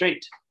 large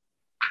straight.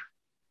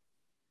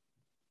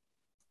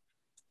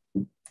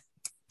 All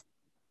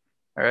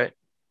right.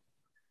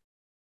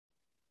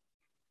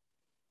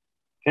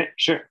 Okay,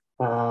 sure.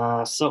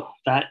 So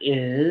that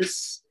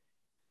is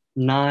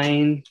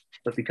 9,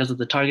 but because of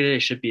the targeted,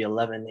 it should be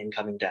 11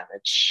 incoming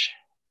damage.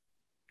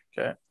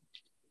 Okay.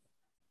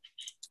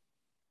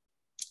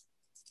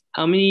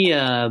 How many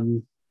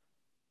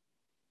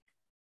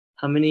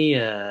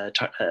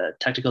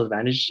tactical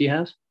advantage do you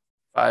have?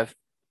 5.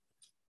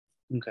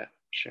 Okay,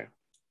 sure.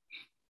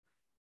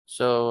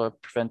 So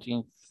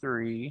preventing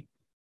 3.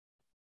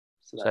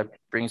 So that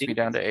brings me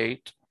down to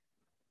 8.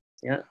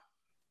 Yeah.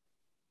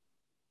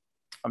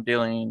 I'm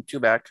dealing 2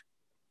 back.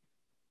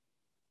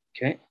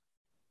 Okay.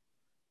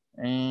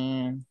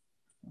 And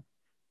I'm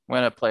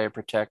going to play a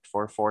protect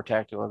for 4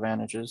 tactical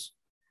advantages.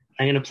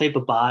 I'm going to play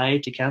bye-bye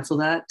to cancel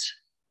that.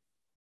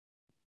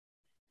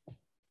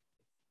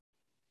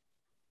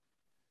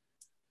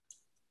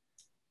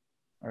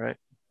 All right.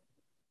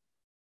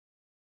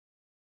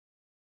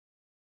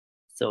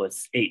 So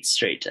it's 8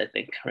 straight, I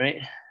think,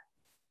 right?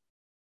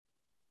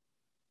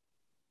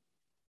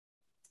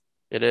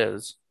 It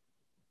is.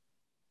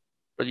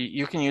 But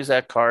you can use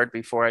that card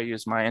before I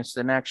use my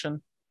instant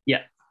action.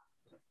 Yeah.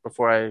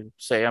 Before I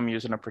say I'm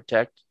using a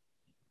protect.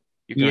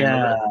 You can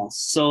remove it.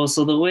 So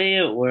the way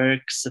it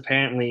works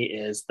apparently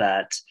is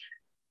that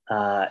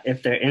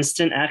if they're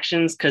instant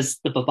actions, because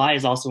the bye-bye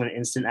is also an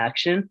instant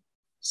action.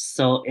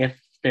 So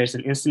if there's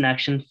an instant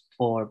action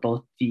for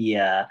both the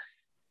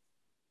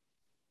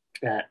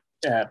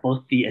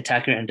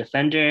attacker and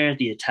defender,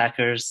 the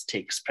attackers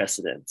takes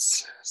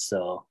precedence.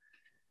 So,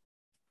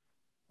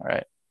 All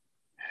right.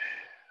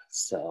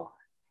 So,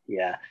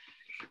 yeah.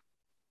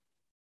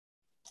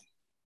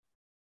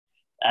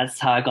 That's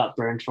how I got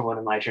burned for one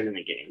of my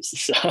tournament games.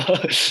 So,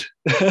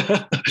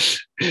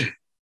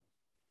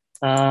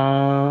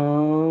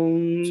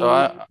 So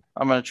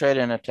I'm going to trade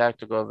in a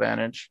tactical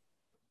advantage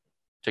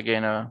to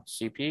gain a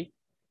CP.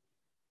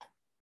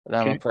 And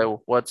then I'm gonna play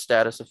what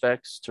status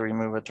effects to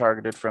remove a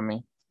targeted from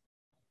me.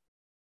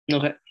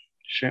 Okay,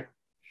 sure.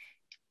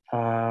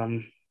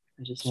 I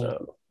just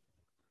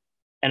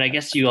and I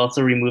guess you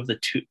also remove the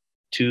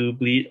two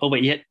bleed. Oh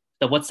wait, you hit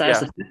the what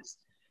status effects?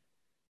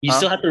 You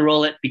still have to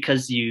roll it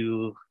because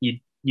you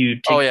take.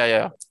 Oh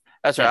yeah.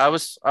 That's right. I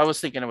was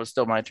thinking it was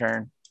still my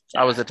turn.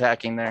 I was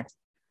attacking there.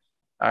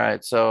 All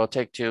right, so I'll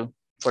take 2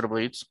 for the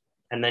bleeds.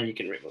 And then you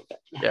can remove it.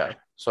 Yeah,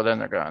 so then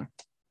they're gone.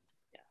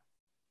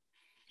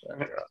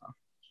 Yeah.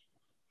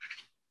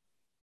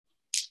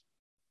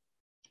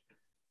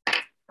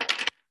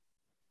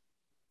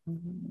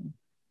 I'm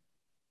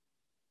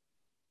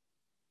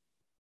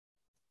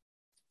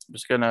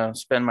just gonna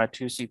spend my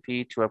 2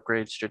 CP to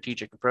upgrade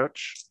strategic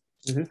approach.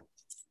 Mm-hmm.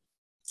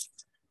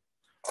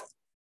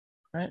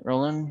 All right,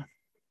 rolling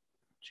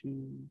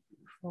 2,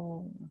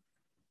 4.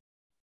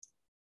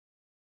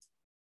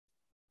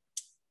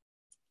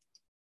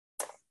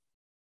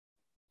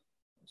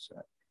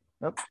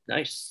 Nope.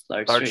 Nice.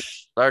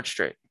 Large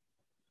straight.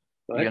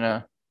 You're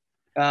gonna.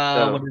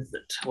 What is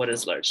it? What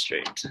is large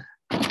straight?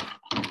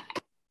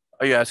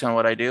 Are you asking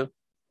what I do?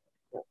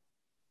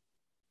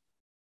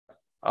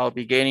 I'll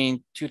be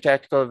gaining 2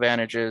 tactical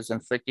advantages,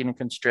 inflicting and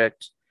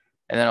constrict,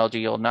 and then I'll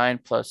deal 9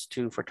 plus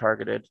 2 for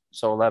targeted,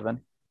 so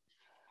 11.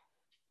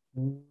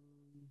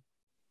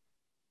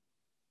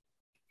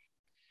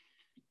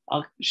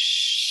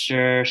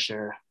 Sure.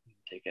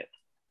 Take it.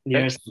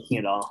 You're thinking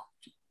it all.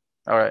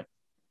 All right.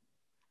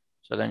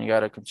 So then you got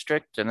to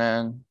constrict, and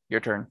then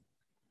your turn.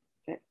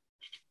 Okay.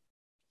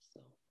 So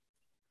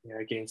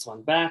you're gains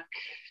 1 back.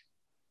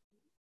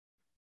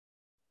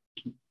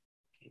 Gain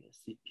a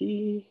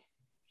CP.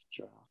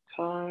 Draw a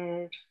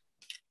card.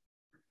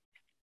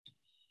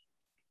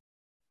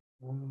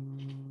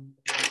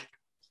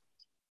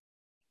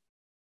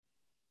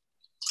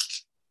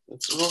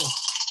 Let's roll.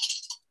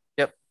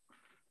 Yep.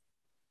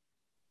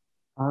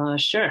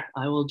 Sure,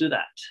 I will do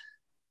that.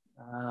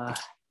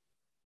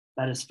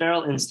 That is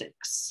Feral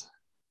Instincts.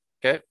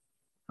 Okay.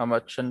 How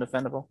much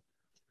undefendable?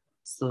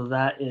 So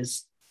that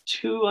is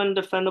 2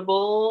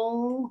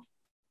 undefendable.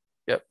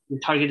 Yep. Your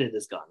targeted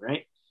is gone,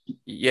 right?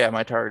 Yeah,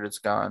 my target's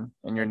gone,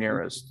 and your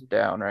nearest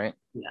down, right?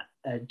 Yeah,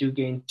 I do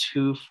gain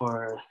 2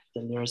 for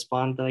the nearest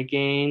bond that I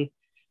gain.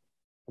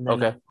 And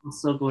then I'm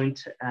also going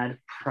to add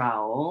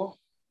Prowl.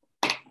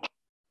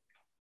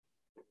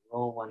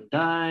 Roll 1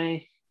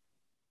 die.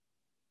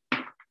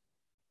 And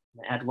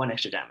add 1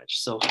 extra damage.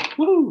 So,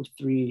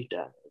 3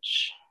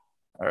 damage.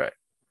 All right.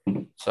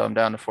 So I'm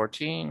down to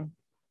 14.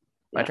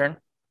 My turn?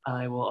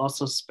 I will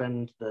also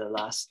spend the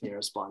last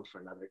nearest bond for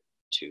another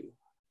 2.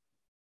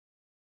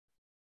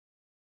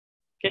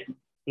 Okay,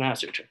 now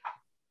it's your turn.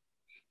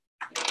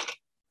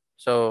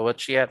 So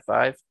what's she at,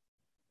 5?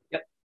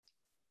 Yep.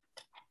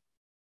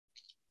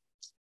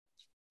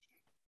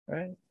 All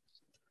right. I'm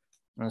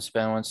going to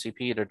spend 1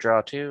 CP to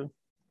draw 2.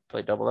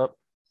 Play double up.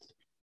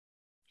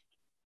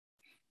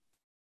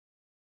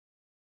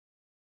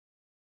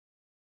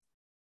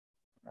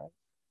 All right.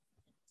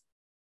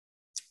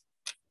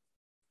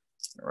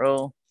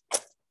 Roll.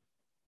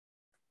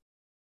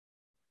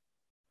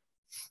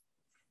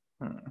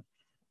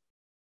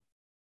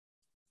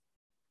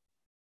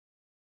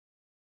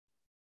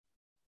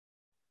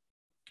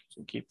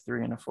 So keep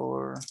 3 and a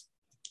 4.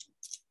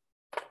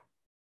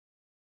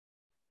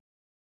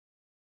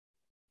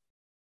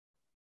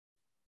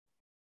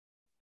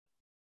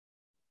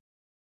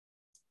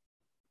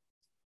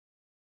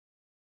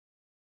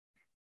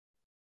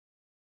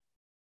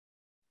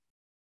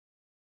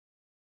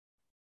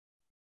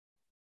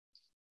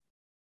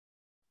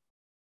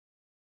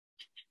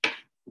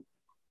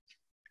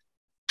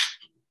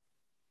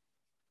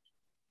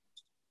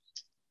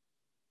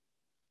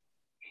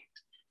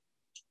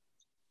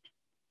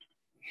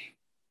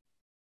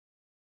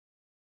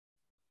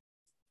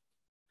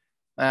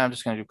 I'm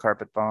just going to do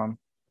Carpet Bomb.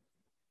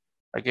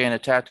 I gain a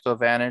tactical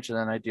advantage, and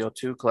then I deal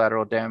 2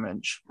 collateral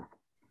damage.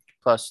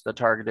 Plus the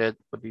targeted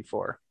would be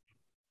 4.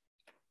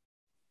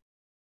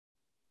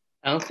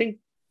 I don't think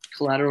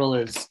collateral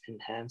is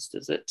enhanced,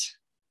 is it?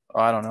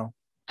 Oh, I don't know.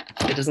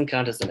 It doesn't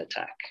count as an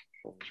attack.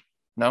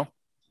 No?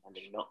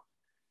 No.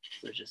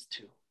 They're just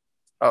 2.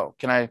 Oh,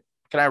 can I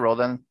roll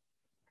then?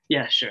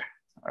 Yeah, sure.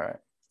 All right.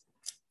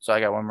 So I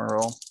got 1 more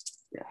roll.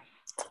 Yeah.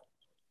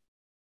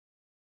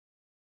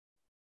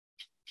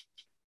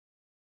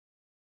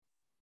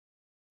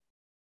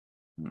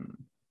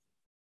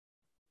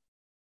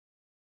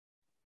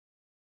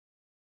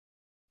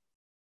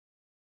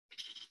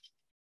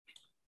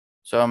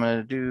 So I'm going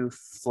to do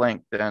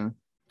flank then.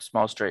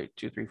 Small straight,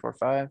 2, 3, 4,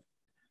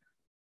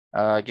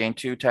 5. Gain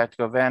 2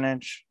 tactical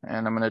advantage,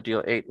 and I'm going to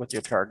deal 8 with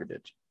your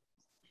targeted.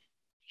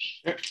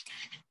 Sure.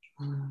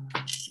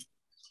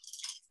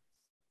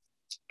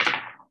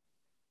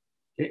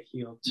 Okay,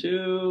 heal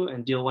 2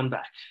 and deal 1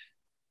 back.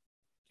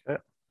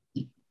 Okay.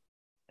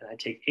 And I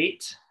take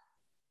 8.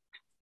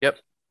 Yep.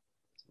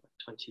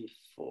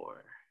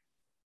 24.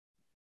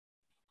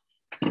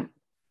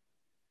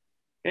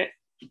 Okay.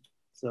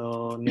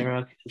 So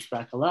Nira is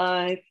back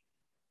alive.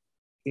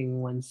 Gain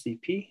 1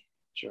 CP.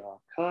 Draw a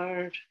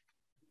card.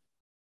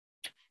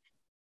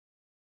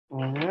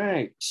 All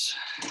right. See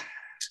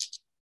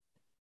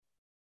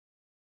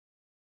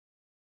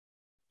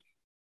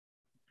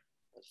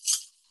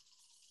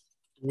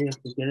if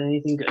we get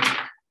anything good.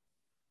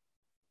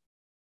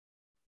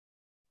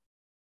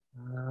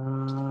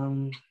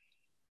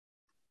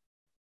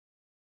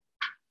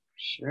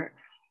 Sure.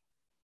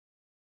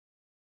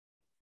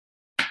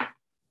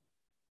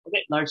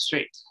 Okay, large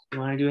straight. You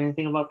want to do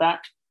anything about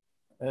that?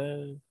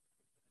 So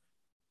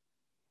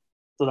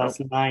that's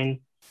Nope.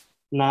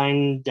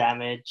 nine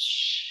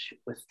damage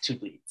with 2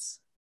 bleeds.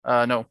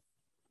 No.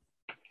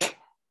 Okay,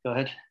 go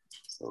ahead.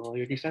 So roll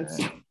your defense.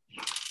 Okay.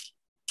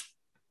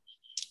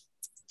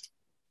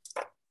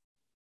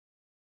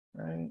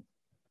 Right.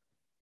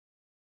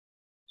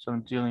 So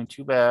I'm dealing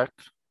 2 back.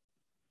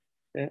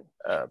 Okay.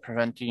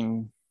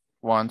 Preventing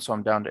 1, so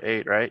I'm down to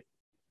 8, right?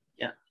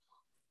 Yeah.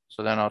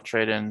 So then I'll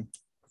trade in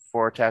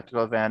 4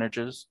 tactical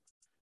advantages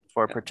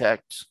for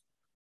protect.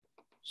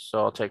 So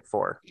I'll take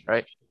 4,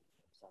 right?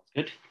 Sounds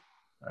good.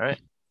 All right.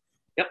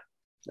 Yep,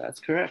 that's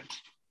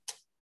correct.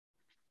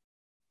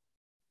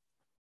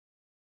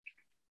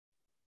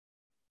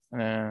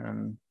 And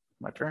then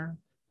my turn.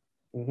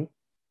 Mm-hmm.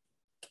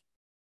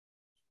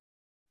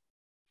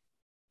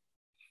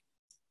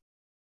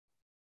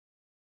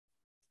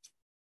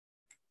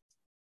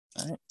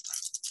 All right.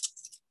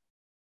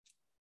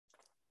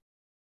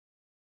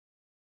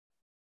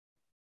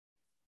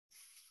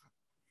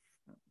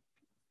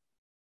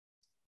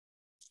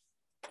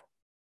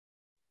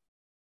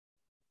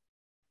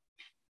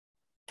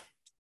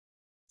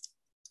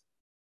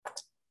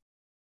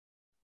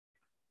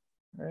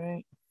 All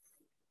right.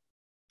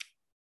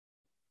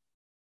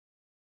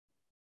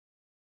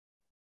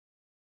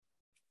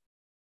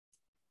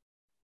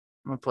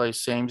 I'm gonna play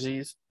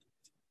samesies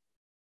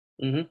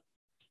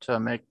to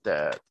make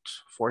that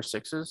 4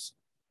 6s.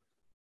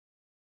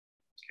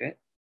 Okay.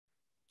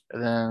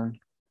 And then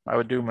I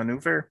would do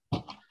maneuver,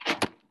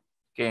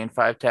 gain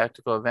 5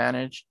 tactical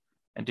advantage,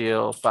 and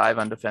deal 5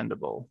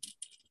 undefendable.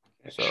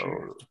 Okay, So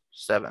sure.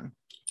 7.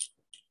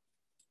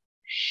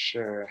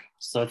 Sure.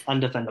 So it's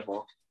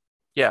undefendable.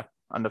 Yeah,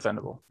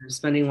 undefendable. I'm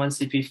spending 1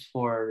 CP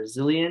for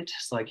resilient,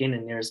 so I gain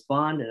a nearest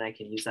bond, and I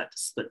can use that to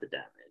split the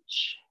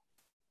damage.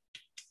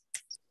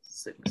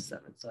 6,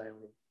 7. So I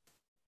only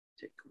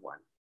take 1.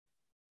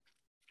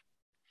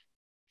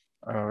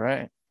 All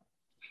right.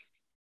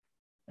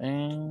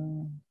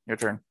 And your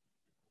turn.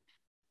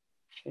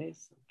 Okay,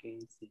 so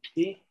gain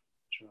CP,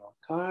 draw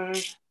a card.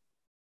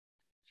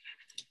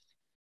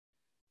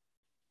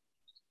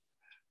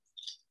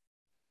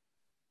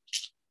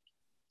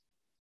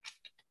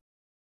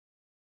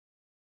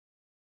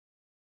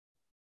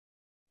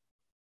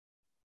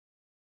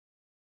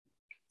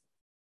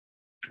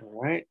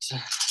 All right,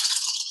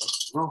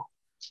 let's roll.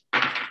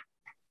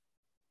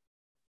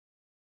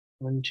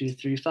 1, 2,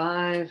 3,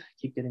 5.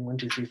 Keep getting 1,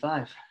 2, 3,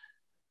 5.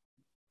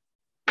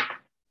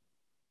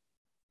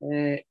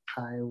 Okay,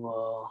 I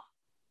will.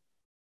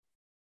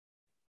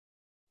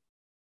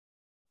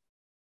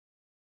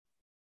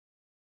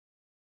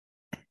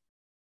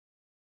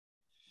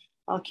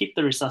 I'll keep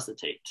the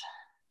resuscitate.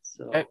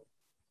 So Okay.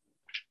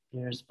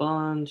 here's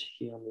bond.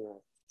 Heal me on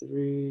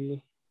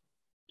 3.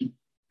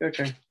 Your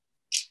turn.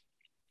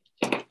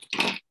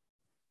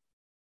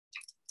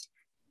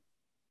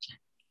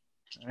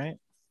 All right.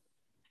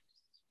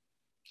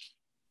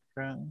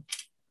 Turn.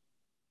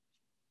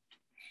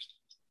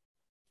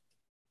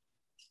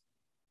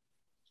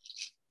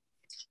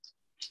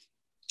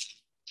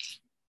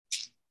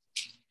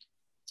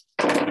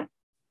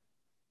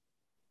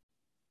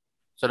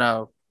 So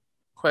now,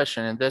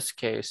 question in this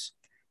case,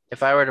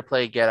 if I were to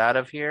play get out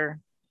of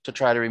here to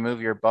try to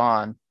remove your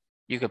bond,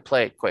 you could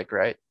play it quick,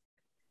 right?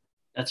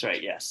 That's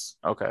right. Yes.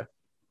 Okay.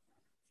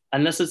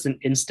 Unless it's an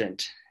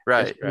instant.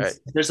 Right, right.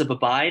 If there's a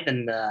bye,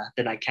 then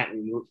I can't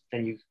remove.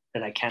 Then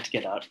I can't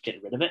get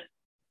rid of it.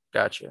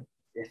 Gotcha.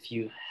 If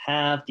you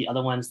have the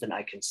other ones, then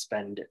I can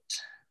spend it.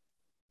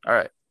 All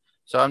right.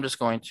 So I'm just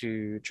going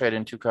to trade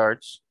in 2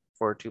 cards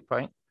for 2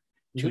 point,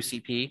 2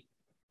 CP.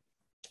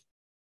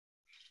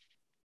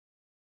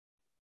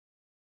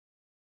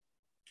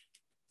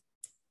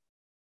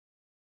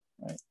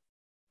 All right.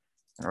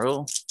 And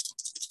roll.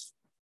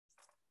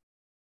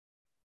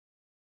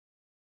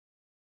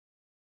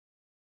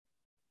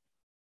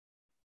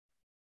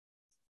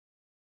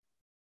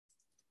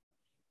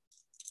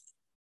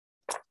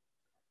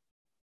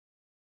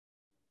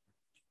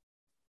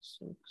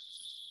 Six.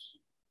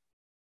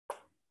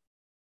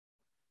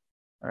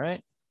 All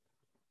right.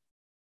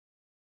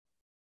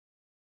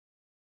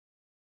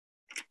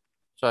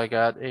 So I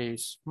got a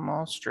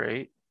small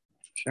straight.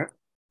 Sure.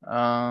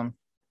 I'm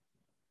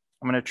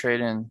going to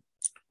trade in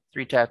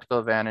 3 tactical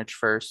advantage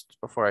first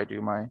before I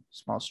do my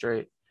small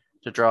straight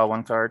to draw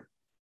 1 card.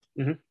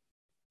 Mm-hmm.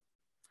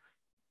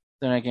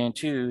 Then I gain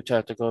 2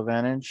 tactical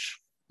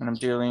advantage, and I'm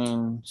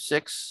dealing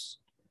 6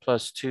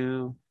 plus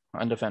 2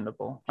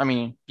 undefendable. I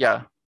mean,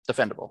 yeah,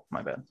 defendable.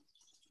 My bad.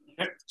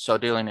 Sure. So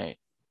dealing 8.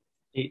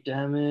 8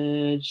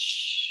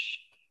 damage.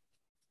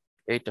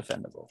 8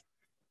 defendable.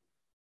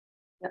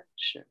 Yeah,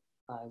 sure.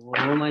 I will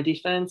roll my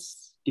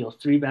defense. deal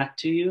 3 back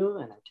to you,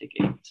 and I take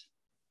 8.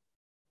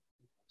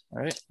 All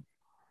right.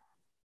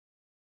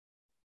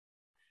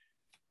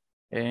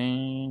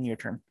 And your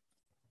turn.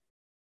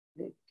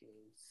 Okay,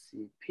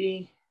 gain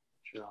CP,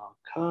 draw a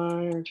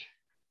card.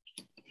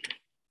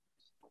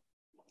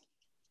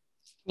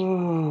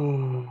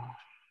 Oh.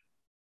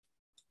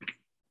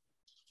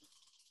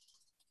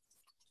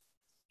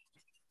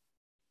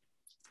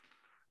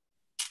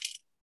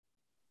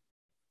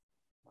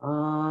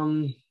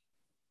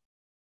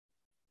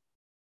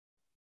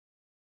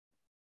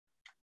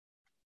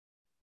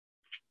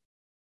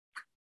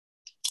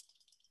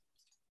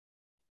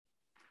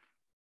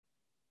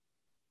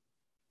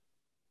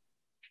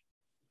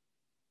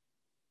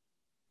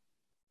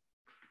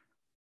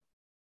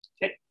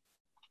 Okay,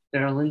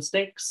 Feral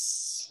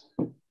Instincts.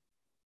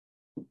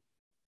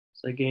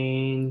 So I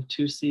gain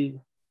 2C.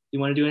 You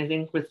want to do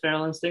anything with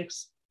Feral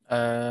Instincts?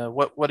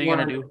 What are you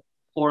gonna do?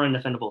 4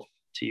 undefendable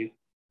to you.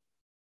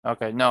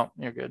 Okay, no,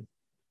 you're good.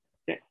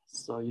 Okay,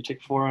 so you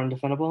take 4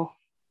 undefendable.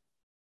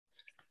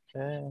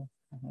 Okay.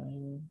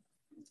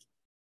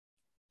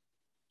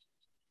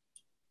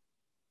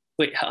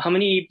 Wait, how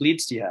many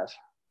bleeds do you have?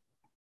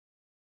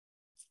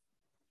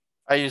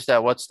 I used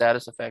that what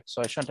status effect,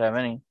 so I shouldn't have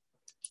any.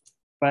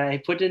 But I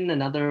put in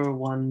another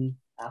one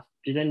after.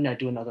 Didn't I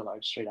do another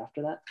large straight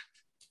after that?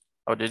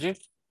 Oh, did you?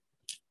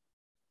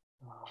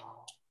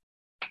 Oh,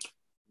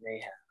 may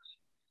have.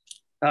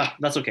 Ah,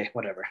 that's okay.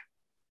 Whatever.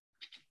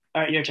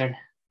 All right, your turn.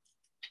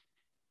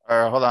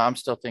 Or hold on, I'm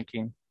still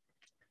thinking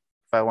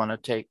if I want to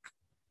take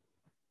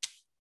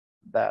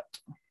that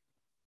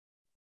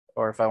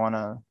or if I want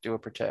to do a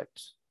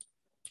protect.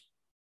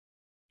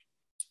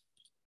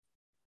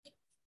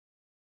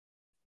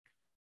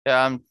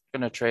 Yeah, I'm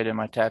gonna trade in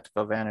my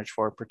tactical advantage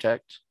for a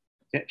protect.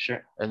 Yeah,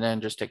 sure. And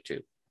then just take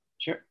 2.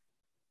 Sure.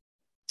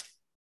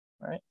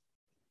 All right.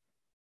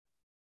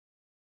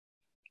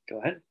 Go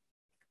ahead.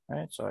 All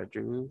right, so I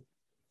drew,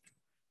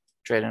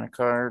 trade in a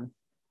card.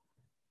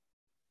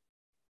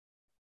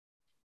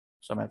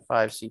 So I'm at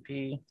 5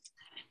 CP.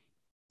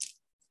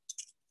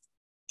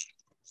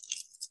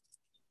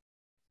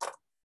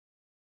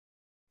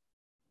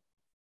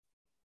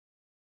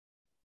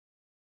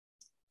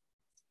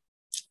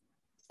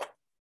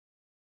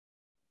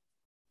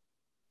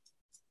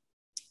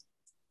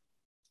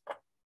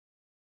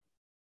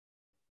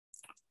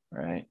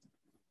 All right.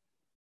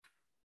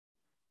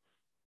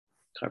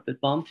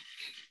 Carpet bomb.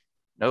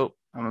 Nope.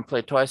 I'm gonna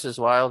play twice as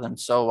wild and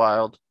so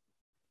wild.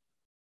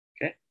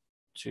 Okay.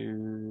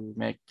 To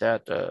make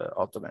that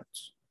ultimate.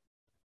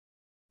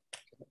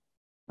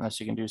 Unless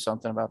you can do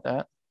something about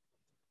that.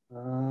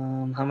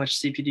 How much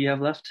CP do you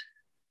have left?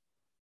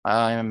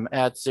 I'm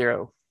at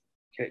 0.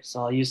 Okay,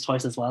 so I'll use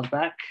twice as wild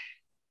back.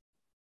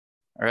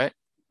 All right.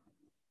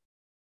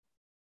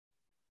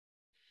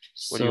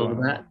 So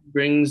that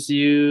brings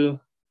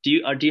you. Do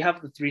you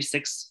have the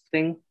 3/6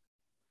 thing?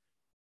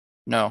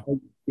 No.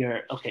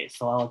 Okay.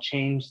 So I'll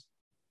change.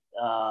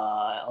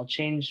 I'll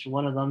change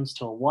one of them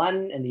to a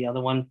 1 and the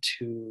other one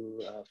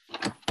to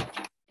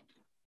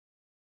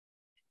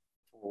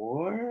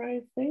 4.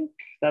 I think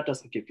that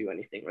doesn't give you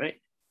anything, right?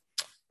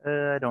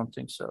 I don't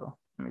think so.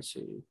 Let me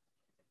see.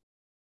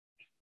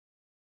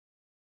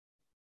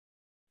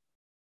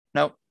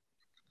 Nope.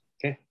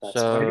 Okay. That's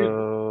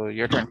so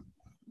your turn.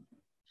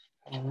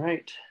 All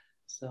right.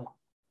 So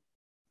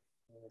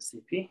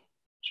CP,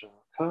 draw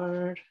a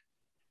card.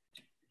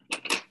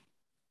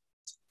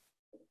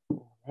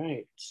 All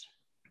right.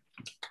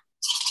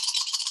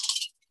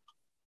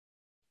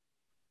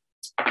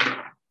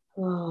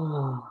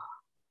 Oh,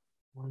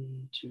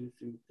 1, 2,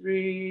 3,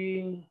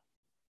 3.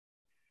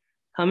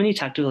 How many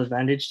tactical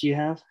advantage do you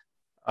have?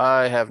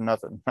 I have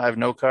nothing. I have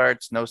no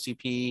cards, no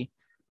CP,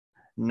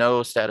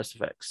 no status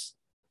effects.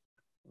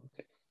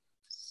 Okay.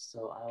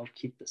 So I'll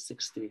keep the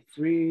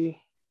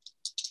 633.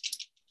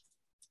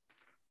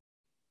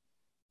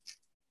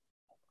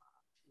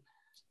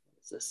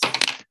 What's this?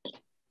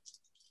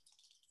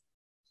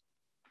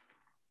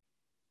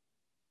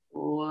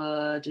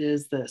 What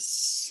is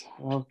this?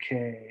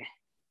 Okay.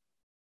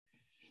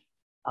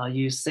 I'll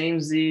use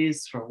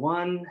samesies for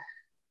 1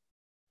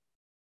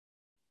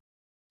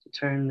 to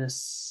turn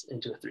this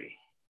into a 3.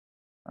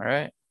 All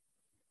right.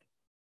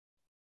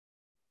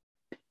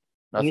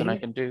 Nothing I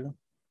can do.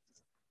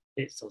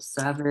 Okay, so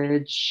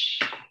savage.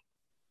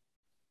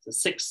 It's a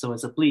 6, so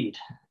it's a bleed.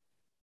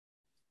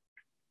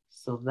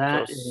 So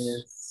that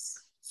is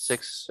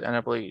 6 and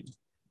a bleed.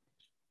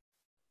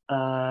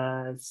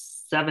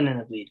 7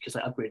 and a bleed because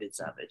I upgraded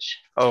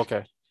savage. Oh,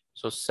 okay.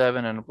 So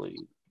 7 and a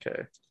bleed.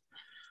 Okay.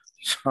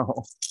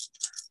 So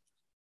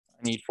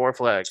I need 4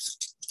 flags.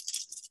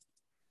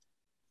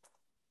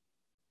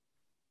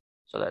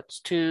 So that's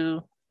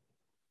 2.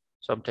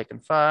 So I'm taking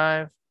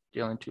 5,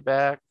 dealing 2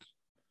 back.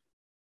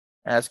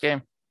 That's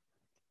game.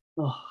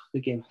 Oh,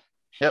 good game.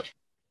 Yep.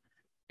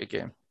 Good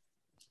game.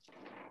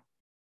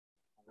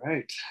 All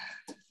right.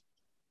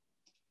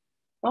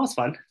 That was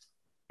fun.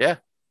 Yeah.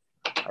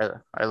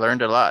 I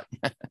learned a lot.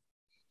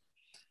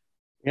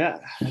 Yeah,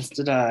 as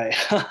did I.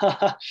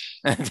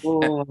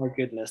 Oh my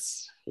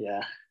goodness.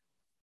 Yeah.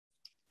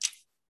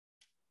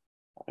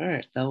 All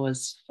right, that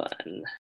was fun.